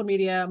 same. Social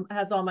media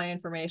has all my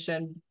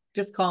information.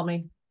 Just call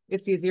me.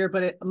 It's easier,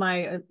 but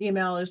my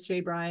email is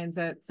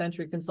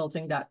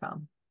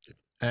jbryans@centuryconsulting.com.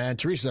 And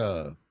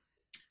Teresa.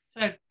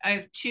 So I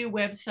have two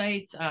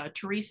websites,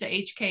 Teresa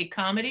HK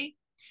Comedy,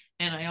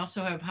 and I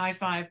also have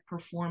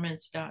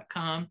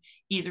highfiveperformance.com.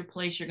 Either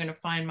place you're going to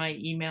find my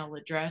email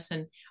address,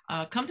 and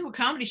come to a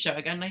comedy show.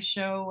 I got a nice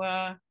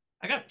show.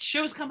 I got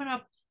shows coming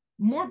up.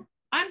 I'm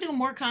doing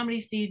more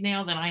comedy, Steve,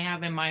 now than I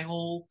have in my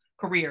whole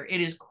career.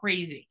 It is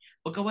crazy.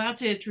 But go out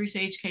to Teresa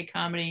HK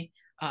Comedy,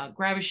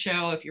 grab a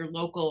show if you're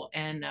local,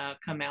 and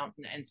come out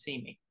and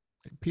see me.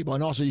 People,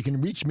 and also you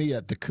can reach me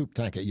at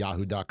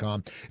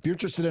thecooptank@yahoo.com. If you're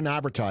interested in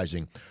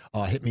advertising,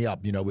 hit me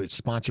up. You know, it's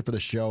sponsor for the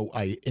show.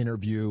 I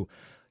interview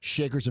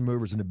shakers and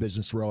movers in the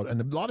business world, and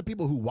a lot of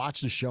people who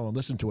watch the show and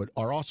listen to it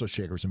are also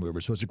shakers and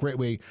movers. So it's a great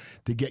way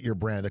to get your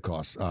brand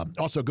across.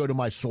 Also, go to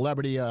my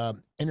celebrity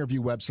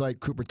interview website,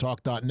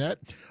 coopertalk.net.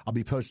 I'll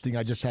be posting.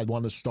 I just had one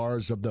of the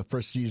stars of the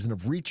first season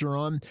of Reacher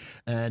on,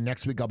 and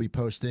next week I'll be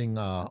posting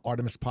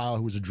Artemis Pyle,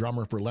 who was a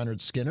drummer for Leonard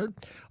Skinner.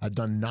 I've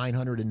done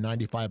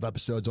 995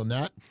 episodes on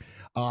that.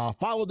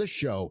 Follow this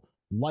show.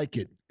 Like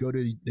it. Go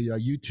to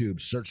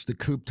YouTube. Search the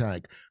Coop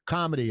Tank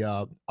Comedy.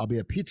 I'll be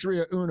at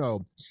Pizzeria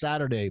Uno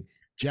Saturday,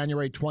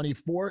 February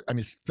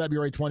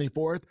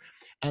 24th.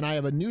 And I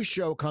have a new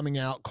show coming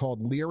out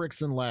called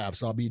Lyrics and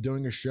Laughs. I'll be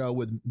doing a show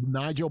with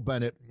Nigel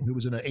Bennett, who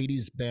was in an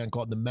 80s band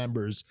called The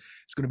Members.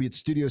 It's going to be at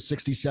Studio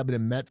 67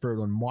 in Medford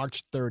on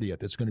March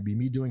 30th. It's going to be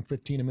me doing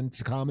 15 minutes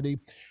of comedy,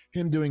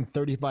 him doing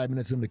 35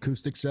 minutes of an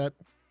acoustic set,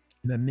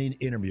 and then me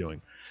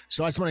interviewing.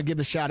 So I just want to give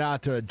a shout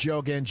out to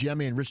Joe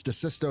Gangiemi and Rich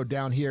DeSisto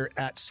down here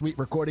at Sweet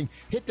Recording.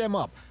 Hit them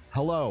up.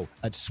 Hello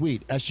at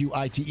Sweet,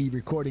 SUITE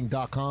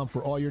recording.com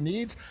for all your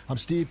needs. I'm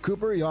Steve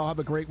Cooper. Y'all have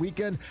a great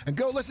weekend. And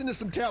go listen to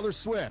some Taylor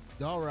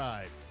Swift. All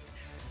right.